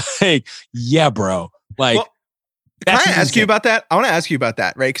 Like, yeah, bro. Like, well, can I ask you about that? I want to ask you about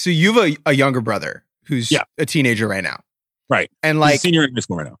that, right? So you have a younger brother who's a teenager right now. Right. And like he's senior in high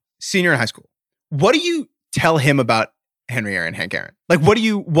school right now. Senior in high school. What do you tell him about Henry Aaron, Hank Aaron? Like,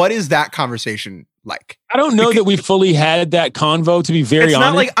 what is that conversation like? I don't know that we fully had that convo, to be very honest.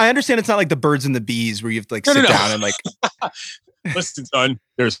 Not like, I understand it's not like the birds and the bees where you have to like sit down and like. Listen, son,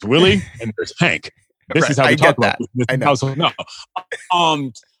 there's Willie and there's Hank. This is how we talk about this. I know.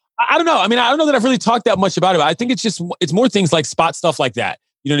 No. I don't know. I mean, I don't know that I've really talked that much about it. I think it's more things like spot stuff like that.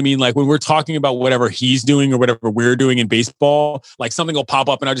 You know what I mean? Like when we're talking about whatever he's doing or whatever we're doing in baseball, like something will pop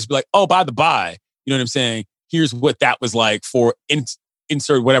up and I'll just be like, oh, by the by, you know what I'm saying? Here's what that was like for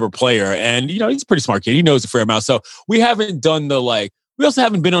insert whatever player. And, he's a pretty smart kid. He knows a fair amount. So we haven't done we also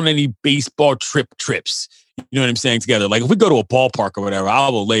haven't been on any baseball trips. You know what I'm saying? Together. Like if we go to a ballpark or whatever, I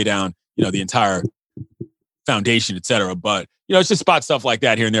will lay down, the entire foundation, et cetera. But, it's just spot stuff like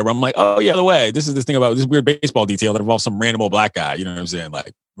that here and there where I'm like, oh, yeah, by the way, this is this thing about this weird baseball detail that involves some random old black guy. You know what I'm saying?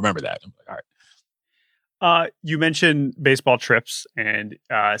 Like, remember that. I'm like, all right. You mentioned baseball trips, and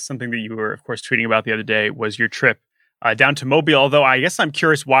something that you were, of course, tweeting about the other day was your trip down to Mobile, although I guess I'm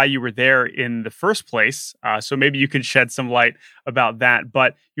curious why you were there in the first place. So maybe you could shed some light about that.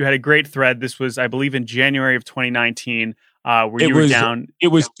 But you had a great thread. This was, I believe, in January of 2019, where you were down. It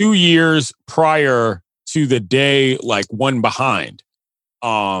was 2 years prior to the day, like one behind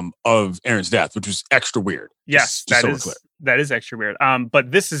of Aaron's death, which was extra weird. Yes, that is extra weird.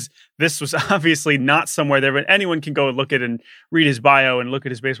 But this was obviously not somewhere there, but anyone can go and look at and read his bio and look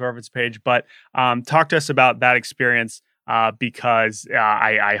at his baseball reference page. But talk to us about that experience because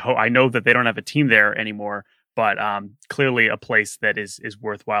I know that they don't have a team there anymore, but clearly a place that is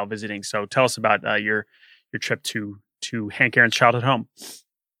worthwhile visiting. So tell us about your trip to Hank Aaron's childhood home.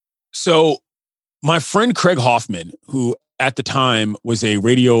 So my friend Craig Hoffman, who at the time was a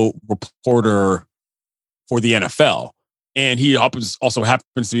radio reporter for the NFL, and he also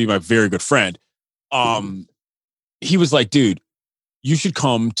happens to be my very good friend. He was like, dude, you should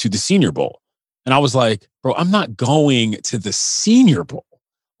come to the Senior Bowl. And I was like, bro, I'm not going to the Senior Bowl.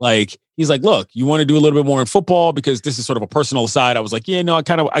 Like, he's like, look, you want to do a little bit more in football because this is sort of a personal aside. I was like, yeah, no,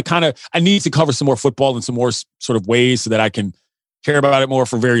 I need to cover some more football in some more sort of ways so that I can care about it more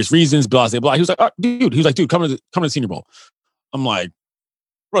for various reasons, blah, blah, blah. He was like, oh, dude, come to the Senior Bowl. I'm like,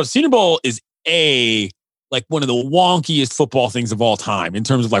 bro, Senior Bowl is like one of the wonkiest football things of all time in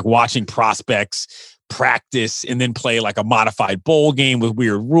terms of like watching prospects practice and then play like a modified bowl game with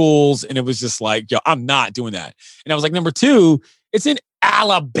weird rules. And it was just like, yo, I'm not doing that. And I was like, number 2, it's in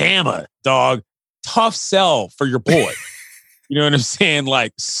Alabama, dog. Tough sell for your boy. You know what I'm saying?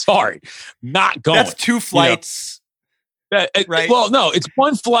 Like, sorry, not going. That's 2 flights. Right. Well, no, it's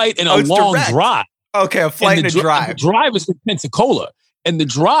 1 flight and a long drive. Okay, a flight and a drive. The drive is from Pensacola. And the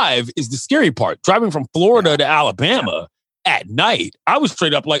drive is the scary part. Driving from Florida to Alabama at night, I was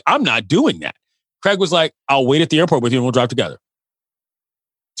straight up like, I'm not doing that. Craig was like, I'll wait at the airport with you and we'll drive together.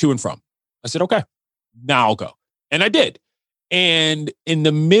 To and from. I said, okay, now I'll go. And I did. And in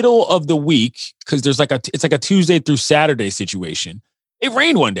the middle of the week, because it's like a Tuesday through Saturday situation, it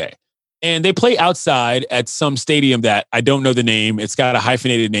rained one day. And they play outside at some stadium that I don't know the name. It's got a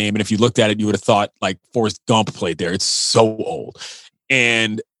hyphenated name. And if you looked at it, you would have thought like Forrest Gump played there. It's so old.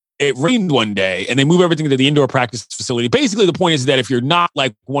 And it rained one day and they move everything to the indoor practice facility. Basically, the point is that if you're not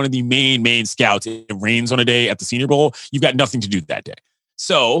like one of the main scouts, it rains on a day at the Senior Bowl, you've got nothing to do that day.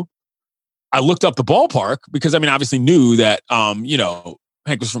 So I looked up the ballpark because I mean, obviously knew that,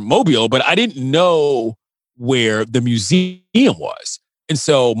 Hank was from Mobile, but I didn't know where the museum was. And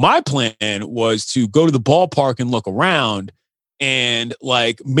so my plan was to go to the ballpark and look around and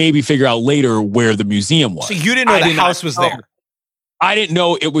like maybe figure out later where the museum was. So you didn't know the house was there? I didn't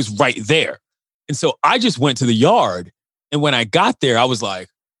know it was right there. And so I just went to the yard. And when I got there, I was like,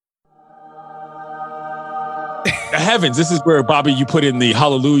 the heavens, this is where, Bobby, you put in the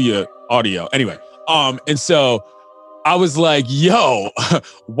hallelujah audio. Anyway, and so I was like, yo,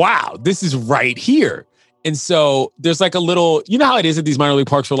 wow, this is right here. And so there's like a little, you know how it is at these minor league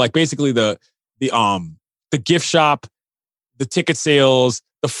parks where like basically the gift shop, the ticket sales,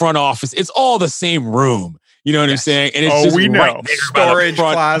 the front office, it's all the same room. You know what I'm saying? And it's just we know. Right there Storage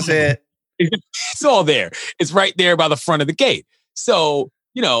closet. It's all there. It's right there by the front of the gate. So,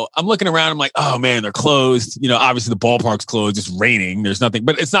 I'm looking around. I'm like, oh man, they're closed. Obviously the ballpark's closed. It's raining. There's nothing,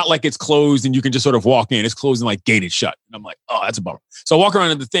 but it's not like it's closed and you can just sort of walk in. It's closed and like gated shut. And I'm like, oh, that's a bummer. So I walk around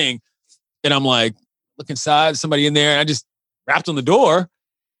to the thing and I'm like, look inside, somebody in there. And I just rapped on the door.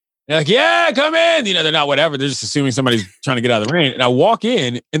 They're like, yeah, come in. They're not whatever. They're just assuming somebody's trying to get out of the rain. And I walk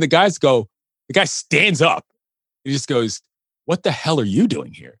in and the guy stands up. He just goes, what the hell are you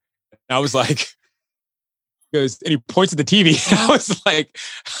doing here? And I was like, and he points at the TV. And I was like,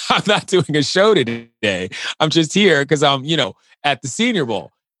 I'm not doing a show today. I'm just here because I'm, at the Senior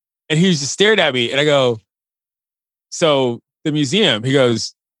Bowl. And he just stared at me and I go, so the museum, he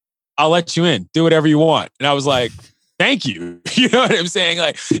goes, I'll let you in. Do whatever you want. And I was like, thank you. You know what I'm saying?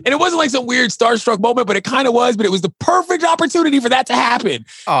 Like, and it wasn't like some weird starstruck moment, but it kind of was, but it was the perfect opportunity for that to happen.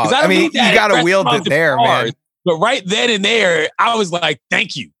 Oh, I mean, you got to wield it there, man. But right then and there, I was like,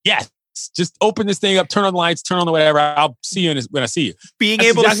 thank you. Yes. Just open this thing up, turn on the lights, turn on the whatever. I'll see you when I see you. Being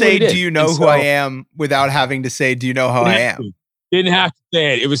able to say, do you know who I am without having to say, do you know how I am? Didn't have to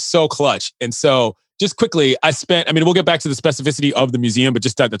say it. It was so clutch. And so just quickly, we'll get back to the specificity of the museum, but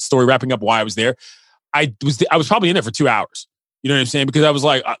just that story wrapping up why I was there. I was probably in there for 2 hours. You know what I'm saying? Because I was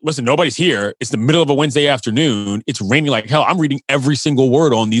like, listen, nobody's here. It's the middle of a Wednesday afternoon. It's raining like hell. I'm reading every single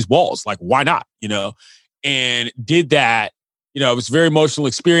word on these walls. Like, why not? And did that. It was a very emotional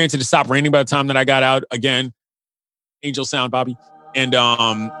experience. It just stopped raining by the time that I got out. Again, angel sound, Bobby. And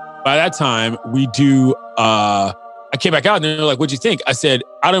by that time, I came back out and they're like, what'd you think? I said,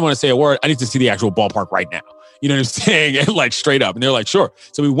 I don't want to say a word. I need to see the actual ballpark right now. You know what I'm saying? And like straight up. And they're like, sure.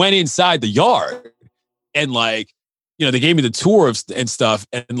 So we went inside the yard and like, they gave me the tour and stuff.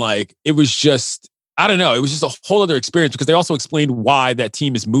 And like, it was just, I don't know. It was just a whole other experience because they also explained why that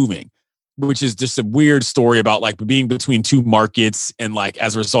team is moving, which is just a weird story about like being between two markets. And like,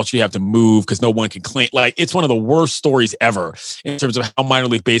 as a result, you have to move because no one can claim. Like, it's one of the worst stories ever in terms of how minor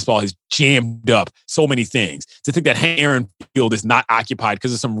league baseball has jammed up so many things. To think that Hank Aaron Field is not occupied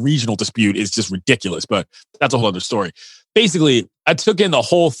because of some regional dispute is just ridiculous, but that's a whole other story. Basically, I took in the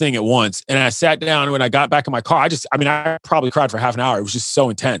whole thing at once and I sat down and when I got back in my car, I probably cried for half an hour. It was just so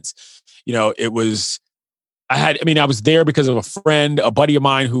intense. I was there because of a friend, a buddy of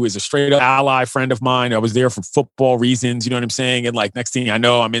mine who is a straight up ally friend of mine. I was there for football reasons, you know what I'm saying? And like, next thing I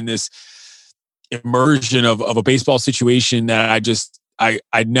know, I'm in this immersion of a baseball situation that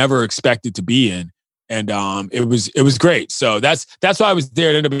I never expected to be in. And it was great. So that's why I was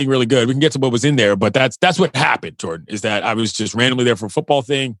there. It ended up being really good. We can get to what was in there, but that's what happened, Jordan, is that I was just randomly there for a football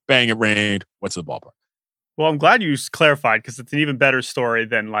thing. Bang, it rained. Went to the ballpark. Well, I'm glad you clarified because it's an even better story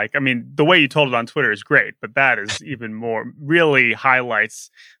than the way you told it on Twitter is great, but that is even more, really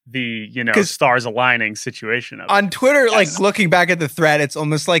highlights the, stars aligning situation of it. On Twitter, yes. Like looking back at the thread, it's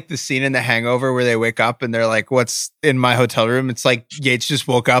almost like the scene in The Hangover where they wake up and they're like, what's in my hotel room? It's like Yates just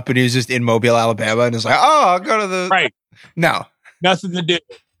woke up and he was just in Mobile, Alabama and it's like, oh, I'll go to the... Right. No. Nothing to do.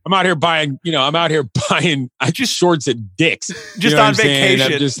 I'm out here buying, I just shorts at Dick's. Just on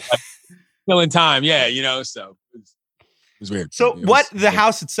vacation. I'm just still in time. Yeah, so it was weird. So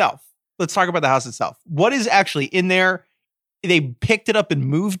house itself, let's talk about the house itself. What is actually in there? They picked it up and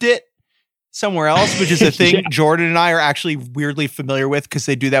moved it somewhere else, which is a thing yeah. Jordan and I are actually weirdly familiar with because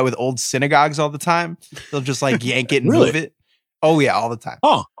they do that with old synagogues all the time. They'll just like yank it and really? Move it. Oh yeah, all the time.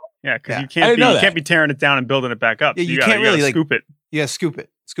 Oh. Yeah, because you can't be tearing it down and building it back up. Yeah, so you can't really scoop it. Yeah, scoop it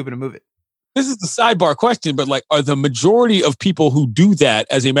and move it. this is the sidebar question, but like, are the majority of people who do that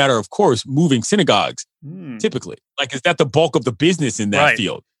as a matter of course moving synagogues typically? Like, is that the bulk of the business in that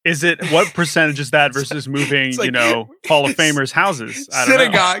field? Is it, what percentage is that versus moving, like, Hall of Famers' houses? I don't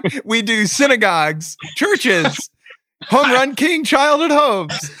Synagogue. know. We do synagogues, churches, home run king childhood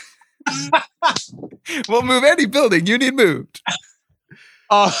homes. We'll move any building you need moved.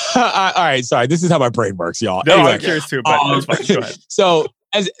 All right. Sorry. This is how my brain works, y'all. No, anyway, I'm curious too, but that's fine. Go ahead. So,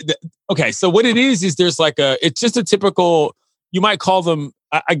 so what it is there's like it's just a typical, you might call them,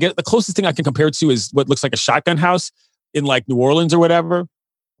 I get the closest thing I can compare it to is what looks like a shotgun house in like New Orleans or whatever.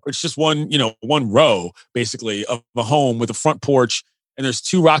 It's just one row basically of a home with a front porch, and there's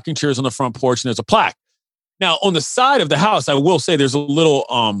 2 rocking chairs on the front porch, and there's a plaque. Now, on the side of the house, I will say there's a little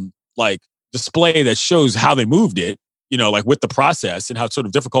like display that shows how they moved it, like with the process and how sort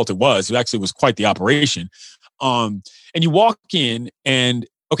of difficult it was. It actually was quite the operation. And you walk in and,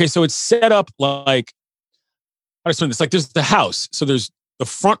 okay, so it's set up like, how do I explain this? Like there's the house. So there's the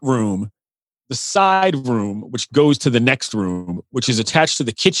front room, the side room, which goes to the next room, which is attached to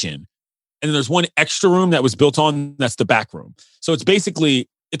the kitchen. And then there's one extra room that was built on, that's the back room. So it's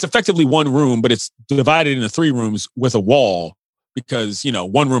effectively one room, but it's divided into 3 rooms with a wall because,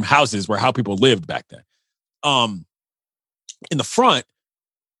 one room houses were how people lived back then. In the front,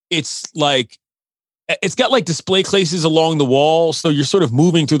 it's like, it's got like display cases along the wall. So you're sort of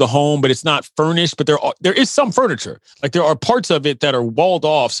moving through the home, but it's not furnished, but there is some furniture. Like there are parts of it that are walled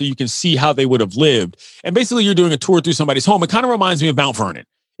off so you can see how they would have lived. And basically you're doing a tour through somebody's home. It kind of reminds me of Mount Vernon.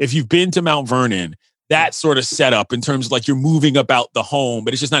 If you've been to Mount Vernon, that sort of setup in terms of like you're moving about the home,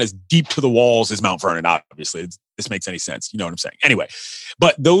 but it's just not as deep to the walls as Mount Vernon, obviously. This makes any sense. You know what I'm saying? Anyway,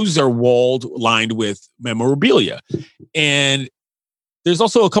 but those are lined with memorabilia. And there's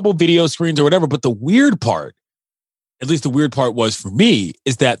also a couple video screens or whatever, but the weird part, at least the weird part was for me,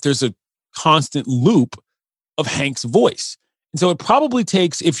 is that there's a constant loop of Hank's voice. And so it probably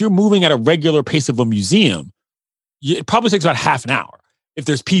takes, if you're moving at a regular pace of a museum, it probably takes about half an hour. If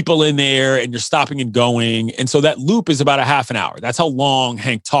there's people in there and you're stopping and going. And so that loop is about a half an hour. That's how long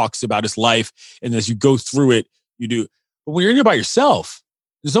Hank talks about his life. And as you go through it, you do. But when you're in there by yourself,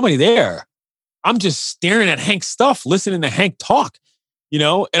 there's nobody there. I'm just staring at Hank's stuff, listening to Hank talk.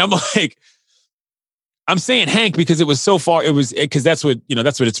 And I'm like, I'm saying Hank because it was so far. It was because that's what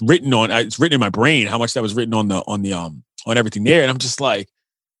it's written on. It's written in my brain how much that was written on everything there. And I'm just like,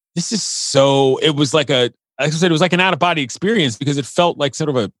 this is so. It was like like I said, it was like an out of body experience because it felt like sort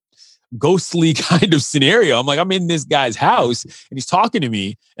of a ghostly kind of scenario. I'm like, I'm in this guy's house and he's talking to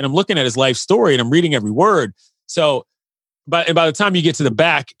me, and I'm looking at his life story and I'm reading every word. So, by the time you get to the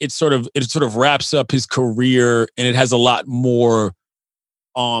back, it sort of wraps up his career, and it has a lot more.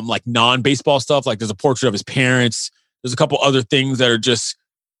 Like non-baseball stuff. Like there's a portrait of his parents. There's a couple other things that are just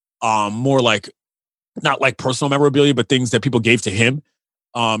more like, not like personal memorabilia, but things that people gave to him,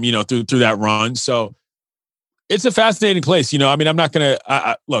 through that run. So it's a fascinating place. I'm not going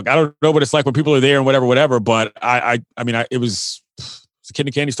to, look, I don't know what it's like when people are there and whatever, but it was a kid in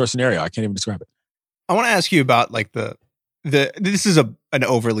a candy store scenario. I can't even describe it. I want to ask you about like this is an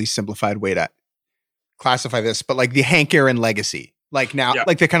overly simplified way to classify this, but like the Hank Aaron legacy. Like now,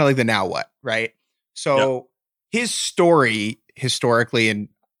 like the kind of like the now what, right? So his story historically and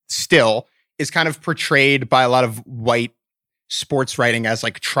still is kind of portrayed by a lot of white sports writing as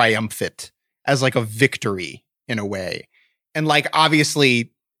like triumphant, as like a victory in a way. And like,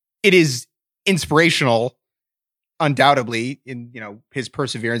 obviously it is inspirational, undoubtedly, in, his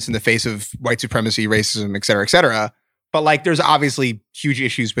perseverance in the face of white supremacy, racism, et cetera, et cetera. But like, there's obviously huge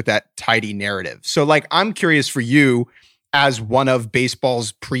issues with that tidy narrative. So like, I'm curious for you, as one of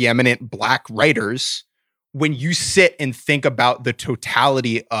baseball's preeminent Black writers, when you sit and think about the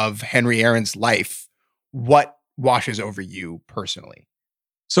totality of Henry Aaron's life, what washes over you personally?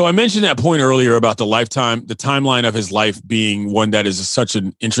 So I mentioned that point earlier about the timeline of his life being one that is such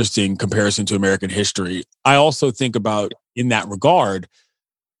an interesting comparison to American history. I also think about, in that regard,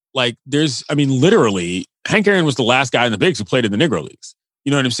 like literally, Hank Aaron was the last guy in the bigs who played in the Negro Leagues.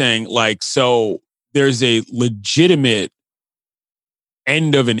 You know what I'm saying? Like, so there's a legitimate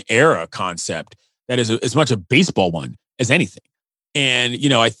end of an era concept that is as much a baseball one as anything. And,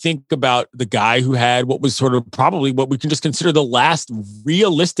 I think about the guy who had what was sort of probably what we can just consider the last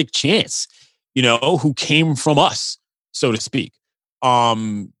realistic chance, who came from us, so to speak.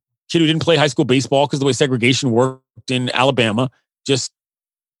 Kid who didn't play high school baseball because the way segregation worked in Alabama, just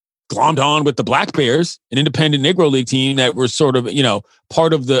glommed on with the Black Bears, an independent Negro League team that were sort of,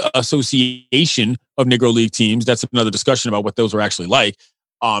 part of the association of Negro League teams. That's another discussion about what those were actually like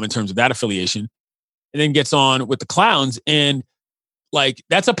in terms of that affiliation. And then gets on with the Clowns. And Like,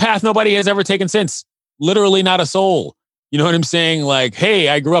 that's a path nobody has ever taken since. Literally not a soul. You know what I'm saying? Like, hey,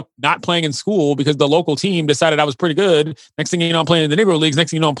 I grew up not playing in school because the local team decided I was pretty good. Next thing you know, I'm playing in the neighborhood leagues.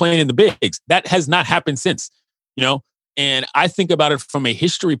 Next thing you know, I'm playing in the bigs. That has not happened since, you know? And I think about it from a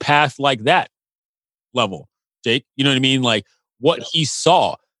history path like that level, Jake. You know what I mean? Like, what he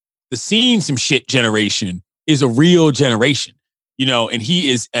saw, the seeing some shit generation is a real generation, you know? And he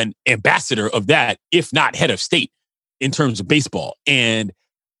is an ambassador of that, if not head of state in terms of baseball. And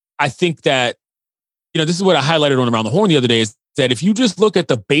I think that, you know, this is what I highlighted on Around the Horn the other day, is that if you just look at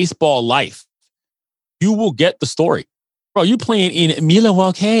the baseball life, you will get the story. Bro, you playing in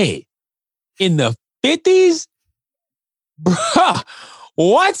Milwaukee in the 50s? Bruh,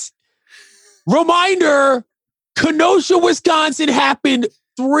 what? Reminder, Kenosha, Wisconsin happened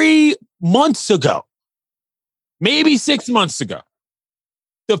 3 months ago. Maybe 6 months ago.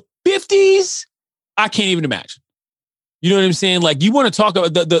 The 50s, I can't even imagine. You know what I'm saying? Like, you want to talk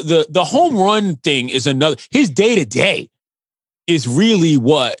about the home run thing is another. His day-to-day is really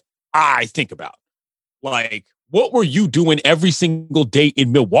what I think about. Like, what were you doing every single day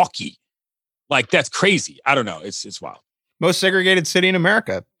in Milwaukee? Like, that's crazy. I don't know. It's wild. Most segregated city in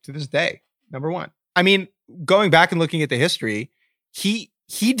America to this day. Number one. I mean, going back and looking at the history, he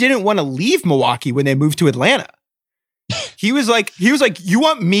didn't want to leave Milwaukee when they moved to Atlanta. He was like, you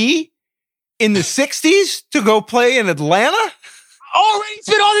want me in the 60s to go play in Atlanta? Already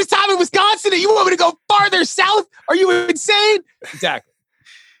spent all this time in Wisconsin and you want me to go farther south? Are you insane? Exactly.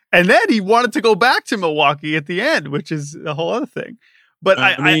 And then he wanted to go back to Milwaukee at the end, which is a whole other thing. But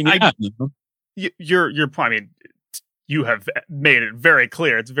your point, I mean, you have made it very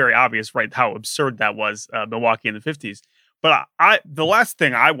clear. It's very obvious, right, how absurd that was, Milwaukee in the 50s. But the last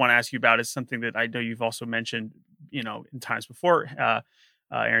thing I want to ask you about is something that I know you've also mentioned, you know, in times before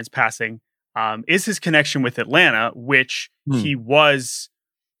Aaron's passing, is his connection with Atlanta, which he was,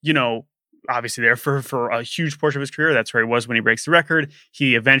 you know, obviously there for a huge portion of his career. That's where he was when he breaks the record.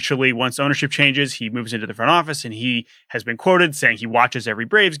 He eventually, once ownership changes, he moves into the front office, and he has been quoted saying he watches every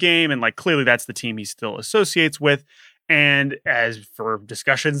Braves game, and like clearly that's the team he still associates with. And as for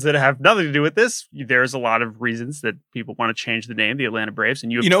discussions that have nothing to do with this, there's a lot of reasons that people want to change the name, the Atlanta Braves.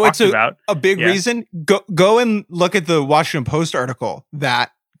 And you know, it's a big reason. Go and look at the Washington Post article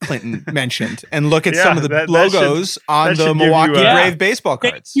that Clinton mentioned, and look at some of the logos on the Milwaukee Brave baseball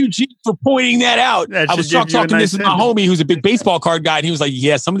cards. Thank you, G, for pointing that out. I was talking this with my homie who's a big baseball card guy, and he was like,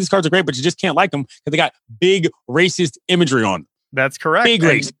 yeah, some of these cards are great, but you just can't like them because they got big racist imagery on them. That's correct. Big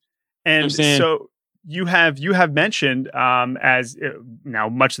racist. And so you have mentioned as now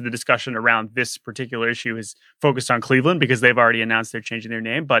much of the discussion around this particular issue is focused on Cleveland because they've already announced they're changing their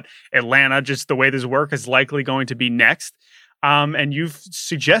name, but Atlanta, just the way this works, is likely going to be next. And you've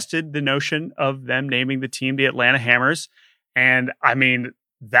suggested the notion of them naming the team the Atlanta Hammers. And I mean,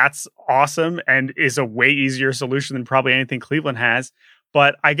 that's awesome and is a way easier solution than probably anything Cleveland has.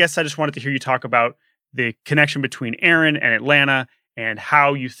 But I guess I just wanted to hear you talk about the connection between Aaron and Atlanta and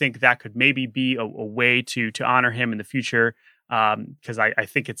how you think that could maybe be a way to honor him in the future. Because I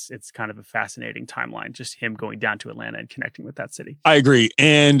think it's kind of a fascinating timeline, just him going down to Atlanta and connecting with that city. I agree.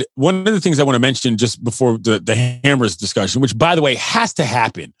 And one of the things I want to mention just before the Hammers discussion, which by the way has to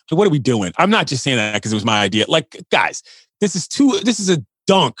happen. What are we doing? I'm not just saying that because it was my idea. Like, guys, this is a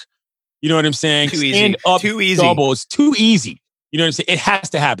dunk. You know what I'm saying? Too easy. Too easy. Double. It's too easy. You know what I'm saying? It has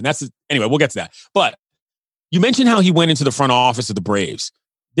to happen. Anyway, we'll get to that. But you mentioned how he went into the front office of the Braves.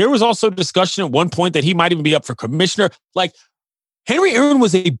 There was also discussion at one point that he might even be up for commissioner. Like, Henry Aaron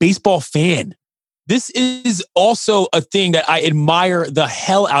was a baseball fan. This is also a thing that I admire the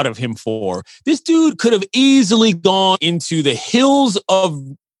hell out of him for. This dude could have easily gone into the hills of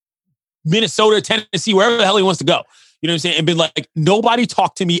Minnesota, Tennessee, wherever the hell he wants to go. You know what I'm saying? And been like, nobody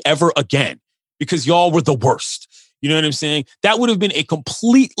talk to me ever again because y'all were the worst. You know what I'm saying? That would have been a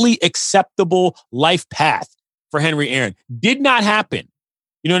completely acceptable life path for Henry Aaron. Did not happen.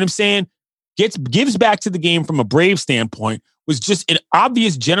 You know what I'm saying? Gives back to the game from a Brave standpoint, was just an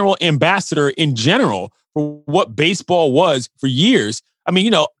obvious general ambassador in general for what baseball was for years. I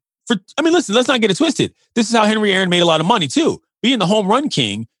mean, listen, let's not get it twisted. This is how Henry Aaron made a lot of money too. Being the home run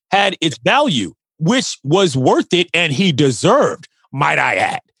king had its value, which was worth it and he deserved, might I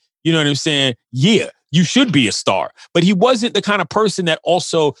add. You know what I'm saying? Yeah, you should be a star. But he wasn't the kind of person that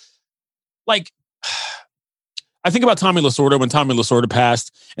also, like, I think about Tommy Lasorda when Tommy Lasorda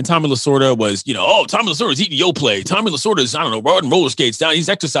passed, and Tommy Lasorda was, Tommy Lasorda's eating Yoplait. Tommy Lasorda's, riding roller skates down. He's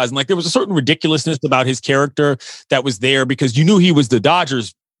exercising. Like, there was a certain ridiculousness about his character that was there because you knew he was the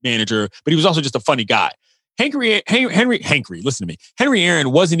Dodgers manager, but he was also just a funny guy. Henry, listen to me. Henry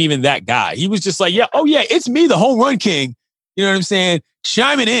Aaron wasn't even that guy. He was just like, it's me, the home run king. You know what I'm saying?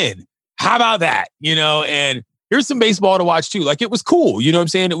 Chiming in. How about that? And here's some baseball to watch too. Like, it was cool. You know what I'm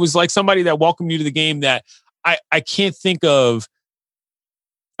saying? It was like somebody that welcomed you to the game that I can't think of.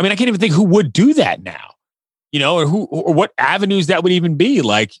 I mean, I can't even think who would do that now, or what avenues that would even be.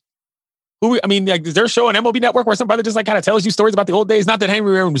 Like, is there a show on MLB Network where some brother just like kind of tells you stories about the old days? Not that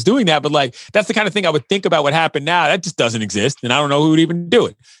Henry Aaron was doing that, but like, that's the kind of thing I would think about what happened now. That just doesn't exist. And I don't know who would even do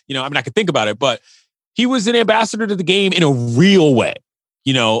it. I could think about it, but he was an ambassador to the game in a real way,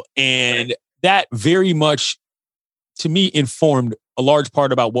 and that very much, to me, informed a large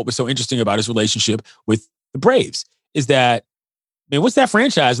part about what was so interesting about his relationship with the Braves. Is that, man, what's that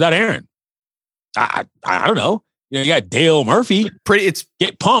franchise without Aaron? I don't know. You got Dale Murphy. It's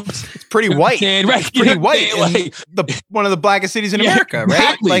get pumped. It's pretty white. Right? It's pretty white. Like one of the blackest cities in America, right?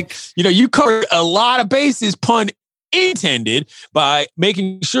 Exactly. Like, you covered a lot of bases, pun intended, by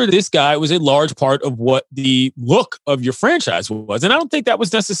making sure this guy was a large part of what the look of your franchise was. And I don't think that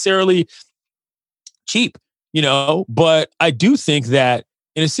was necessarily cheap, but I do think that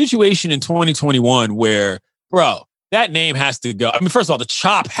in a situation in 2021 where, bro, that name has to go. I mean, first of all, the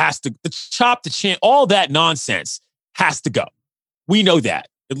chant, all that nonsense has to go. We know that.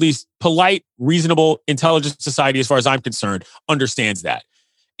 At least polite, reasonable, intelligent society, as far as I'm concerned, understands that.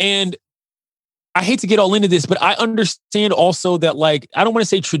 And I hate to get all into this, but I understand also that, like, I don't want to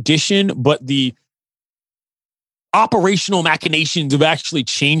say tradition, but the operational machinations of actually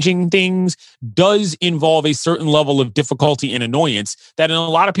changing things does involve a certain level of difficulty and annoyance that in a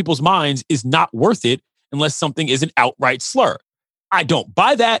lot of people's minds is not worth it unless something is an outright slur. I don't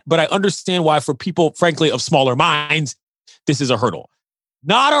buy that, but I understand why for people, frankly, of smaller minds, this is a hurdle.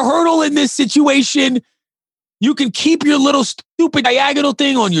 Not a hurdle in this situation. You can keep your little stupid diagonal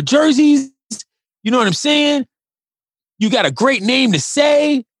thing on your jerseys. You know what I'm saying? You got a great name to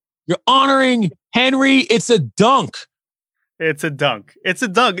say. You're honoring Henry. It's a dunk. It's a dunk.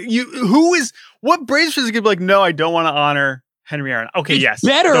 What Braves fans could be like, no, I don't want to honor Henry Aaron. Okay, it's yes.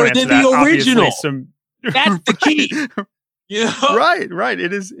 better than the original. That's the key. Right.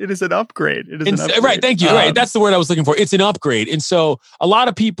 It is an upgrade. It is an upgrade. Right, thank you. Right, that's the word I was looking for. It's an upgrade. And so a lot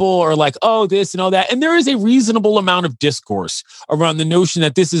of people are like, oh, this and all that. And there is a reasonable amount of discourse around the notion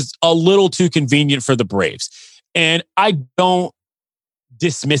that this is a little too convenient for the Braves. And I don't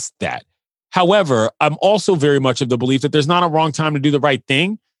dismiss that. However, I'm also very much of the belief that there's not a wrong time to do the right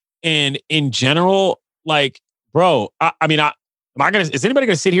thing. And in general, like, bro, is anybody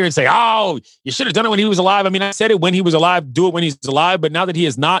going to sit here and say, oh, you should have done it when he was alive? I mean, I said it when he was alive, do it when he's alive. But now that he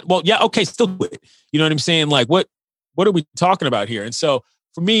is not, well, yeah, okay, still do it. You know what I'm saying? Like, what are we talking about here? And so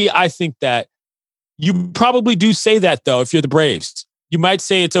for me, I think that you probably do say that, though, if you're the Braves. You might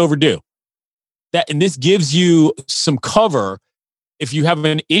say it's overdue. And this gives you some cover if you have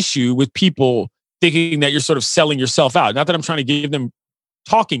an issue with people thinking that you're sort of selling yourself out. Not that I'm trying to give them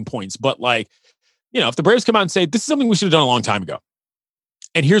talking points, but like, if the Braves come out and say, this is something we should have done a long time ago,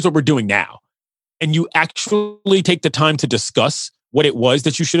 and here's what we're doing now, and you actually take the time to discuss what it was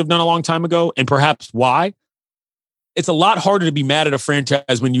that you should have done a long time ago and perhaps why, it's a lot harder to be mad at a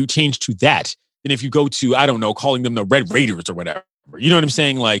franchise when you change to that than if you go to, I don't know, calling them the Red Raiders or whatever. You know what I'm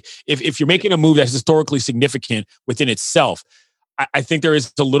saying? Like, if you're making a move that's historically significant within itself, I think there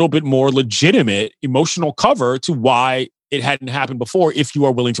is a little bit more legitimate emotional cover to why it hadn't happened before if you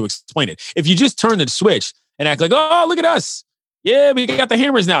are willing to explain it. If you just turn the switch and act like, oh, look at us. Yeah, we got the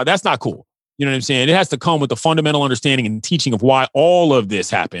hammers now. That's not cool. You know what I'm saying? It has to come with the fundamental understanding and teaching of why all of this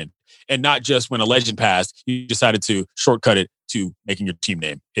happened, and not just when a legend passed, you decided to shortcut it to making your team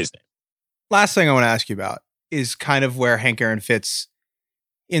name his name. Last thing I want to ask you about is kind of where Hank Aaron fits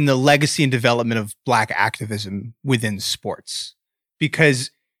in the legacy and development of Black activism within sports. Because,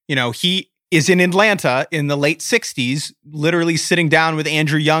 he is in Atlanta in the late 60s, literally sitting down with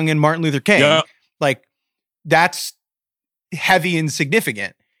Andrew Young and Martin Luther King. Yeah. Like, that's heavy and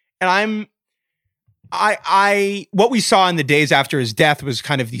significant. And what we saw in the days after his death was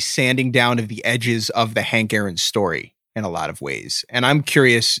kind of the sanding down of the edges of the Hank Aaron story in a lot of ways. And I'm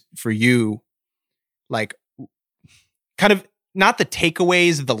curious for you, like, kind of not the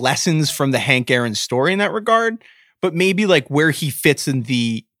takeaways, the lessons from the Hank Aaron story in that regard, but maybe like where he fits in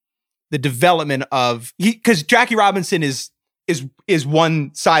the development of, because Jackie Robinson is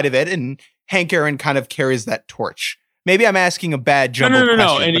one side of it, and Hank Aaron kind of carries that torch. Maybe I'm asking a bad jumbled question.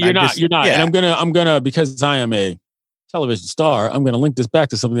 No. And you're not. Yeah. And I'm gonna, because I am a television star, I'm gonna link this back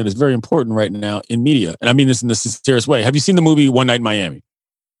to something that is very important right now in media. And I mean this in the sincerest way. Have you seen the movie One Night in Miami?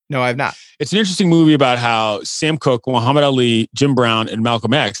 No, I have not. It's an interesting movie about how Sam Cooke, Muhammad Ali, Jim Brown, and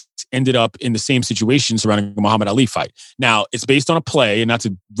Malcolm X ended up in the same situation surrounding the Muhammad Ali fight. Now, it's based on a play, and not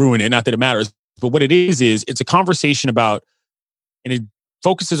to ruin it, not that it matters, but what it is it's a conversation about And it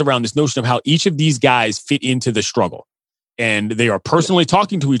focuses around this notion of how each of these guys fit into the struggle. And they are personally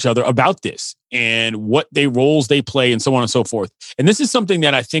talking to each other about this and what roles they play and so on and so forth. And this is something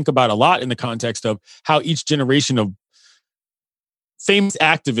that I think about a lot in the context of how each generation of famous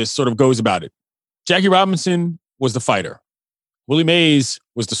activists sort of goes about it. Jackie Robinson was the fighter. Willie Mays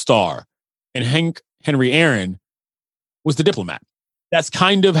was the star. And Hank Henry Aaron was the diplomat. That's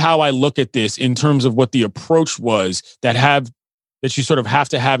kind of how I look at this in terms of what the approach was that you sort of have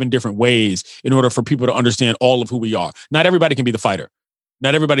to have in different ways in order for people to understand all of who we are. Not everybody can be the fighter.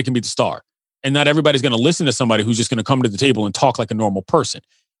 Not everybody can be the star. And not everybody's going to listen to somebody who's just going to come to the table and talk like a normal person.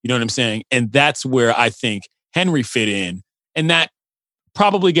 You know what I'm saying? And that's where I think Henry fit in. And that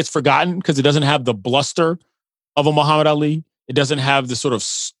probably gets forgotten because it doesn't have the bluster of a Muhammad Ali. It doesn't have the sort of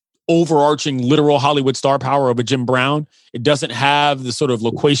overarching literal Hollywood star power of a Jim Brown. It doesn't have the sort of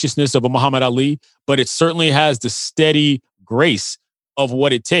loquaciousness of a Muhammad Ali, but it certainly has the steady grace of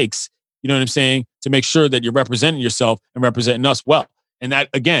what it takes, you know what I'm saying, to make sure that you're representing yourself and representing us well. And that,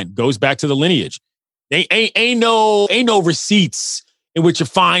 again, goes back to the lineage. They ain't no receipts in which you're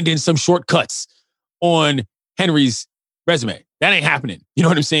finding some shortcuts on Henry's resume. That ain't happening. You know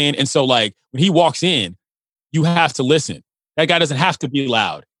what I'm saying? And so, like, when he walks in, you have to listen. That guy doesn't have to be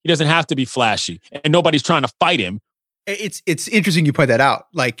loud. He doesn't have to be flashy. And nobody's trying to fight him. It's interesting you point that out.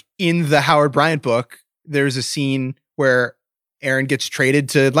 Like, in the Howard Bryant book, there's a scene where Aaron gets traded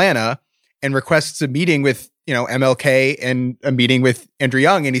to Atlanta and requests a meeting with, MLK and a meeting with Andrew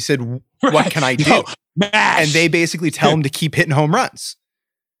Young. And he said, what can I do? And they basically tell him to keep hitting home runs.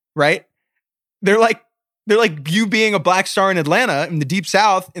 Right? They're like you being a black star in Atlanta in the Deep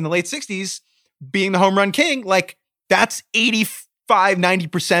South in the late 60s, being the home run king. Like, that's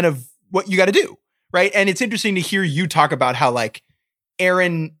 85-90% of what you got to do. Right. And it's interesting to hear you talk about how, like,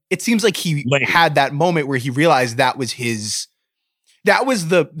 Aaron, it seems like he had that moment where he realized that was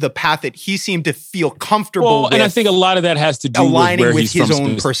the path that he seemed to feel comfortable with. And I think a lot of that has to do aligning with where with he's his from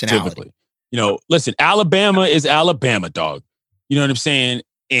own personality. Listen, Alabama is Alabama, dog. You know what I'm saying?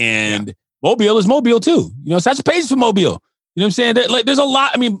 And Mobile is Mobile too. Such a page for Mobile. You know what I'm saying? There's a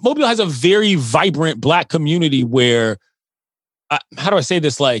lot. I mean, Mobile has a very vibrant black community where, how do I say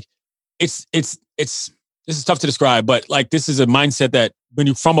this? Like, this is tough to describe, but like, this is a mindset that when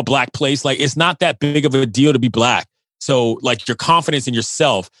you're from a black place, like, it's not that big of a deal to be black. So, like, your confidence in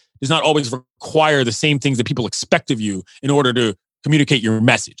yourself does not always require the same things that people expect of you in order to communicate your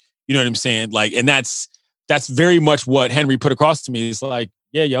message. You know what I'm saying? Like, and that's very much what Henry put across to me. It's like,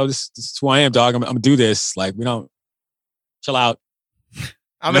 yeah, yo, this is who I am, dog. I'm gonna do this. Like, we don't chill out.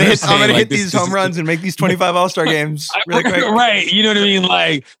 I'm gonna hit these home runs and make these 25 All-Star games really quick. Right. You know what I mean?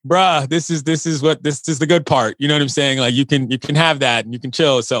 Like, bruh, this is the good part. You know what I'm saying? Like, you can have that and you can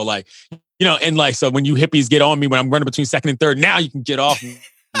chill. So, like, and like, so when you hippies get on me when I'm running between second and third, now you can get off. You know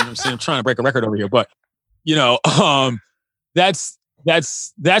what I'm saying? I'm trying to break a record over here, but that's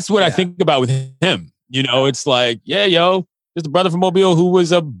what I think about with him. It's like, yeah, yo, there's a brother from Mobile who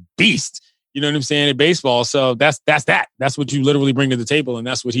was a beast. You know what I'm saying, in baseball. So that's that. That's what you literally bring to the table, and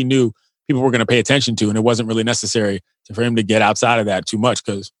that's what he knew people were going to pay attention to, and it wasn't really necessary for him to get outside of that too much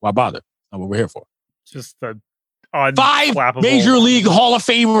because why bother? That's what we're here for. Just the 5 Major League Hall of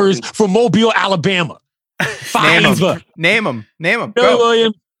Famers from Mobile, Alabama. 5. Name them. Billy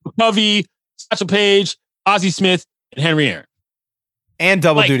Williams, Covey, Satchel Paige, Ozzie Smith, and Henry Aaron. And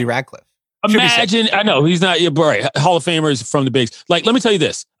double duty Radcliffe. Imagine, I know he's not, right, Hall of Famers from the bigs. Like, let me tell you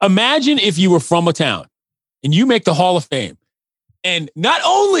this. Imagine if you were from a town and you make the Hall of Fame. And not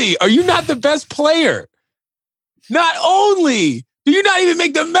only are you not the best player, not only do you not even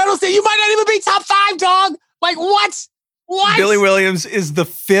make the medal stand, you might not even be top 5, dog. Like, what? What? Billy Williams is the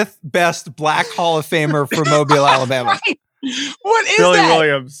 5th best black Hall of Famer for Mobile, Alabama. Right. What is Billy that?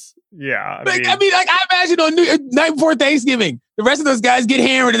 Williams. Yeah. I imagine on night before Thanksgiving, the rest of those guys get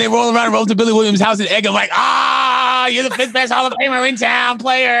hammered and they roll around and roll to Billy Williams' house and egg him like, you're the 5th best Hall of Famer in town,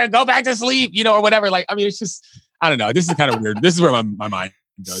 player. Go back to sleep, or whatever. Like, I mean, it's just, I don't know. This is kind of weird. This is where my mind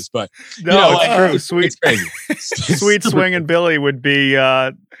goes. But it's true. Sweet, it's crazy. Sweet swinging Billy would be,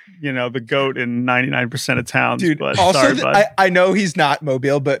 the GOAT in 99% of towns. Dude, but also, sorry, I know he's not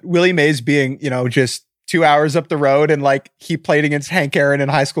Mobile, but Willie Mays being, just 2 hours up the road and like he played against Hank Aaron in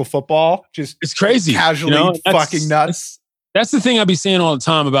high school football. Just it's crazy. Casually fucking nuts. That's the thing I be saying all the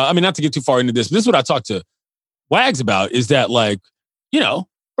time about, I mean, not to get too far into this, but this is what I talk to Wags about is that, like,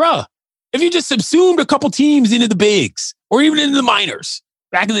 bruh, if you just subsumed a couple teams into the bigs or even into the minors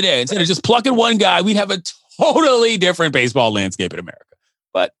back in the day, instead of just plucking one guy, we'd have a totally different baseball landscape in America.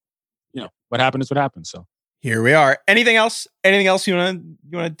 But, what happened is what happened. So here we are. Anything else? Anything else you want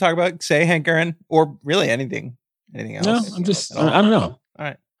to talk about? Say Hank Aaron or really anything Anything else? No, I don't know. All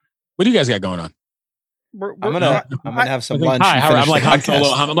right. What do you guys got going on? I'm gonna have some lunch. Hi, and I'm like Han finish the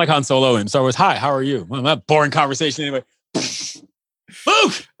Solo. podcast. I'm like Han Solo in Star Wars. Hi, how are you? Well, that boring conversation anyway.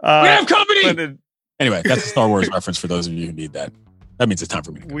 Move! We have company! Anyway, that's a Star Wars reference for those of you who need that. That means it's time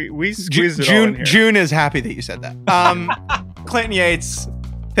for me to go. We squeezed it all in here. June is happy that you said that. Clinton Yates,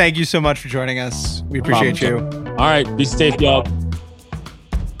 thank you so much for joining us. We appreciate you. All right, be safe, y'all.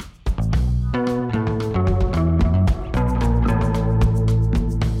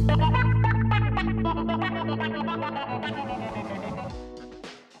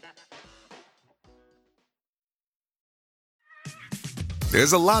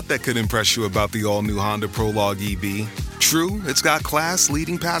 There's a lot that could impress you about the all-new Honda Prologue EV. True, it's got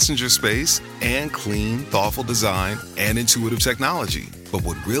class-leading passenger space and clean, thoughtful design and intuitive technology. But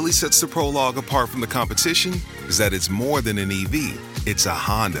what really sets the Prologue apart from the competition is that it's more than an EV. It's a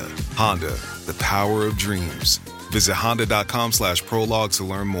Honda. Honda, the power of dreams. Visit honda.com/prologue to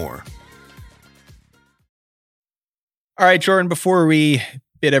learn more. All right, Jordan, before we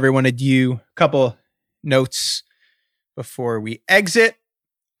bid everyone adieu, a couple notes before we exit.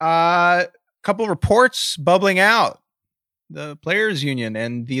 Couple reports bubbling out. The players union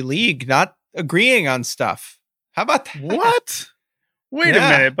and the league not agreeing on stuff. How about that? What? Wait a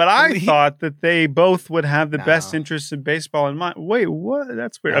minute, but I thought that they both would have the best interests in baseball in mind. Wait, what?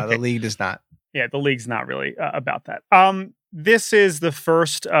 That's weird. No, okay. The league does not. Yeah, the league's not really about that. This is the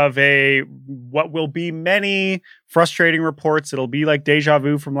first of what will be many frustrating reports. It'll be like deja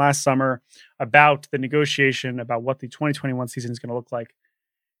vu from last summer about the negotiation about what the 2021 season is going to look like.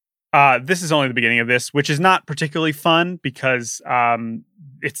 This is only the beginning of this, which is not particularly fun because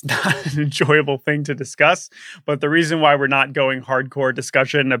it's not an enjoyable thing to discuss. But the reason why we're not going hardcore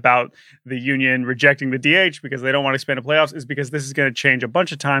discussion about the union rejecting the DH because they don't want to expand the playoffs is because this is going to change a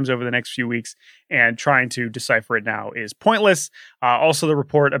bunch of times over the next few weeks, and trying to decipher it now is pointless. Also, the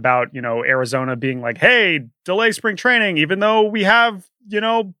report about, Arizona being like, hey, delay spring training, even though we have,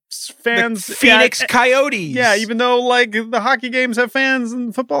 fans. The Phoenix Coyotes. Yeah, even though the hockey games have fans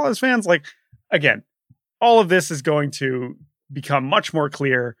and football has fans. Again, all of this is going to become much more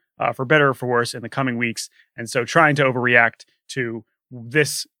clear for better or for worse in the coming weeks. And so trying to overreact to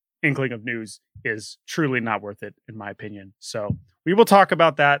this inkling of news is truly not worth it, in my opinion. So we will talk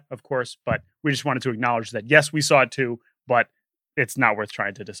about that, of course, but we just wanted to acknowledge that, yes, we saw it too, but it's not worth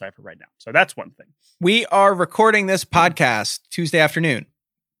trying to decipher right now. So that's one thing. We are recording this podcast Tuesday afternoon.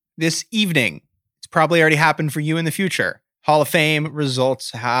 This evening, it's probably already happened for you in the future. Hall of Fame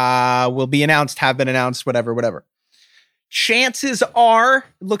results will be announced, have been announced, whatever. Chances are, it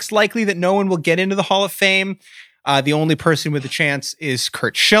looks likely that no one will get into the Hall of Fame. The only person with a chance is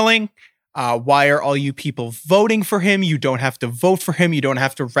Curt Schilling. Why are all you people voting for him? You don't have to vote for him. You don't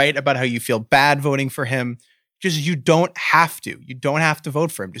have to write about how you feel bad voting for him. You don't have to. You don't have to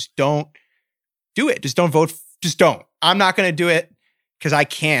vote for him. Just don't do it. Just don't vote. Just don't. I'm not going to do it because I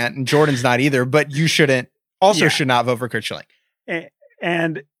can't, and Jordan's not either, but you should not vote for Curt Schilling.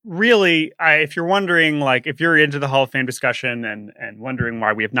 And really, if you're wondering, if you're into the Hall of Fame discussion and wondering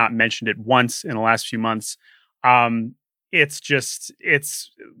why we have not mentioned it once in the last few months, listen,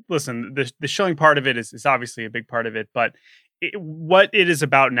 the Schilling part of it is obviously a big part of it, but what it is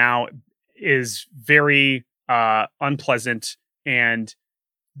about now is very unpleasant, and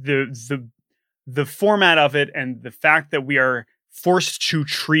the format of it and the fact that we are forced to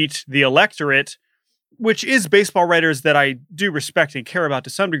treat the electorate, which is baseball writers that I do respect and care about to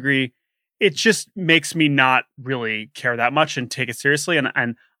some degree, it just makes me not really care that much and take it seriously.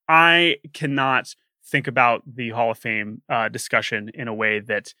 And I cannot think about the Hall of Fame discussion in a way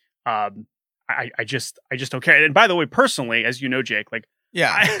that I just don't care. And by the way, personally, as you know, Jake,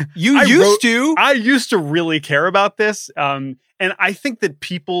 I used to really care about this. And I think that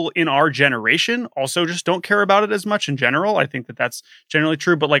people in our generation also just don't care about it as much in general. I think that that's generally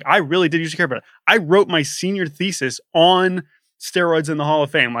true. But I really did used to care about it. I wrote my senior thesis on steroids in the Hall of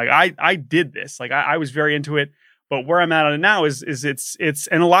Fame. I did this. I was very into it. But where I'm at on it now is it's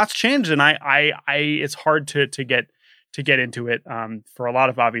and a lot's changed, and I it's hard to get into it for a lot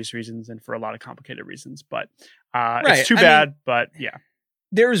of obvious reasons and for a lot of complicated reasons. But it's too bad. But yeah.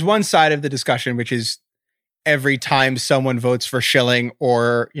 There's one side of the discussion, which is every time someone votes for Schilling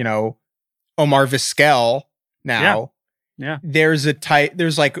or, Omar Vizquel now, there's it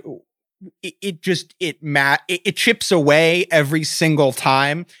chips away every single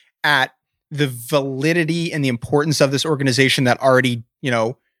time at the validity and the importance of this organization that already,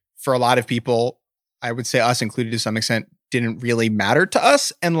 for a lot of people, I would say us included to some extent, didn't really matter to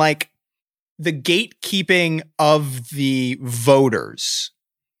us. And the gatekeeping of the voters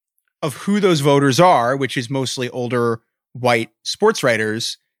of who those voters are, which is mostly older white sports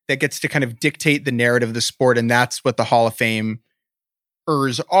writers, that gets to kind of dictate the narrative of the sport. And that's what the Hall of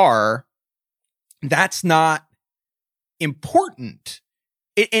Fame-ers are. That's not important.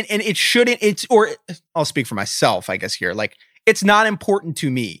 And it shouldn't, or I'll speak for myself, I guess here. Like, it's not important to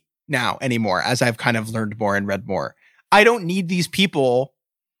me now anymore, as I've kind of learned more and read more. I don't need these people,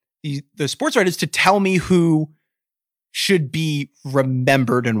 the sports writers, to tell me who should be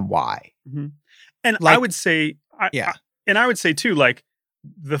remembered and why. Mm-hmm. And like, I would say, and I would say too, like,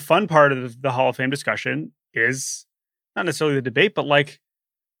 the fun part of the Hall of Fame discussion is not necessarily the debate, but like,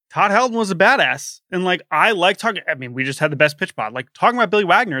 Todd Helton was a badass. And like, I like talking, I mean, we just had the best pitch pod. Like, talking about Billy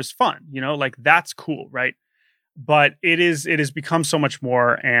Wagner is fun, you know, like, that's cool, right? But it has become so much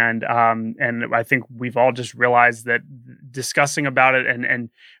more. And I think we've all just realized that discussing about it and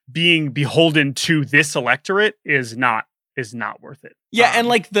being beholden to this electorate is not worth it. Yeah. And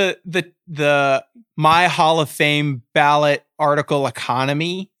like the My Hall of Fame ballot article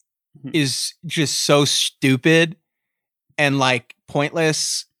economy is just so stupid and like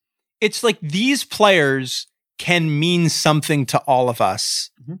pointless. It's like, these players can mean something to all of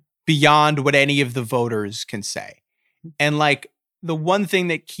us beyond what any of the voters can say. And like, the one thing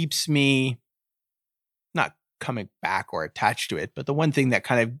that keeps me not coming back or attached to it, but the one thing that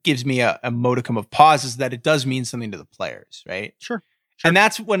kind of gives me a modicum of pause is that it does mean something to the players, right? Sure. And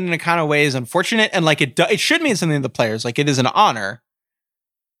that's what in a kind of way is unfortunate. And like, it should mean something to the players. Like, it is an honor,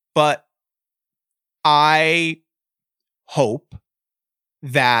 but I hope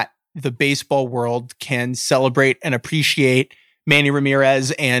that the baseball world can celebrate and appreciate Manny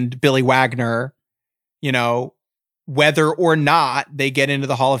Ramirez and Billy Wagner, you know, whether or not they get into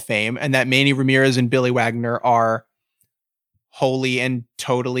the Hall of Fame, and that Manny Ramirez and Billy Wagner are wholly and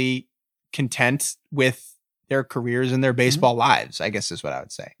totally content with their careers and their baseball lives, I guess is what I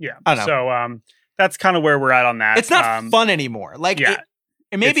would say. Yeah. I don't know. So that's kind of where we're at on that. It's not fun anymore. Like,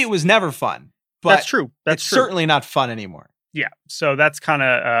 maybe it was never fun, but that's true. That's true. Certainly not fun anymore. Yeah. So that's kind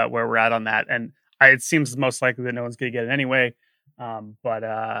of where we're at on that. And it seems most likely that no one's going to get it anyway.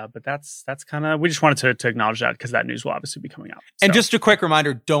 But that's kind of, we just wanted to acknowledge that because that news will obviously be coming out. So. And just a quick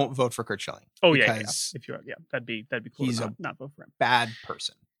reminder, don't vote for Kurt Schilling. Oh yeah. If you're, that'd be cool. He's not vote for him. Bad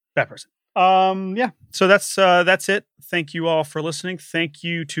person. Yeah. So that's it. Thank you all for listening. Thank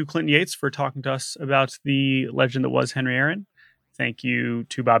you to Clinton Yates for talking to us about the legend that was Henry Aaron. Thank you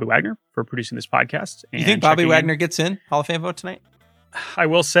to Bobby Wagner for producing this podcast. You think Bobby Wagner gets in Hall of Fame vote tonight? I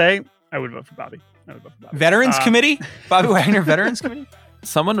will say I would vote for Bobby. Veterans Committee? Bobby Wagner Veterans Committee?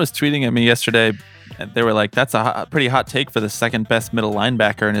 Someone was tweeting at me yesterday. And they were like, that's a pretty hot take for the second best middle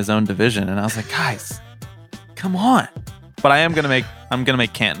linebacker in his own division. And I was like, guys, come on. But I'm going to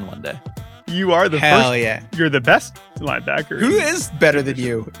make Canton one day. You are the Hell first. Yeah. You're the best linebacker. Who is better than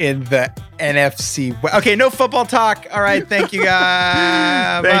you in the NFC? Okay, no football talk. All right, thank you,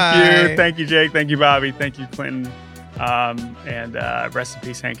 guys. Thank you, Jake. Thank you, Bobby. Thank you, Clinton. And rest in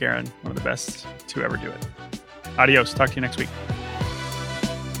peace, Hank Aaron, one of the best to ever do it. Adios. Talk to you next week.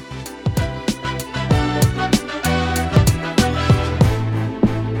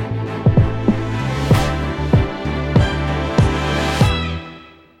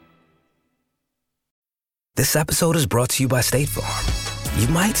 This episode is brought to you by State Farm. You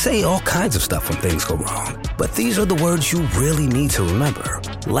might say all kinds of stuff when things go wrong, but these are the words you really need to remember.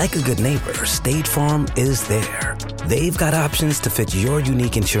 Like a good neighbor, State Farm is there. They've got options to fit your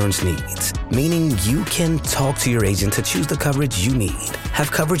unique insurance needs, meaning you can talk to your agent to choose the coverage you need,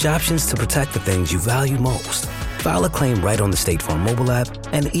 have coverage options to protect the things you value most, file a claim right on the State Farm mobile app,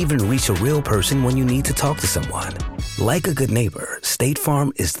 and even reach a real person when you need to talk to someone. Like a good neighbor, State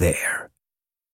Farm is there.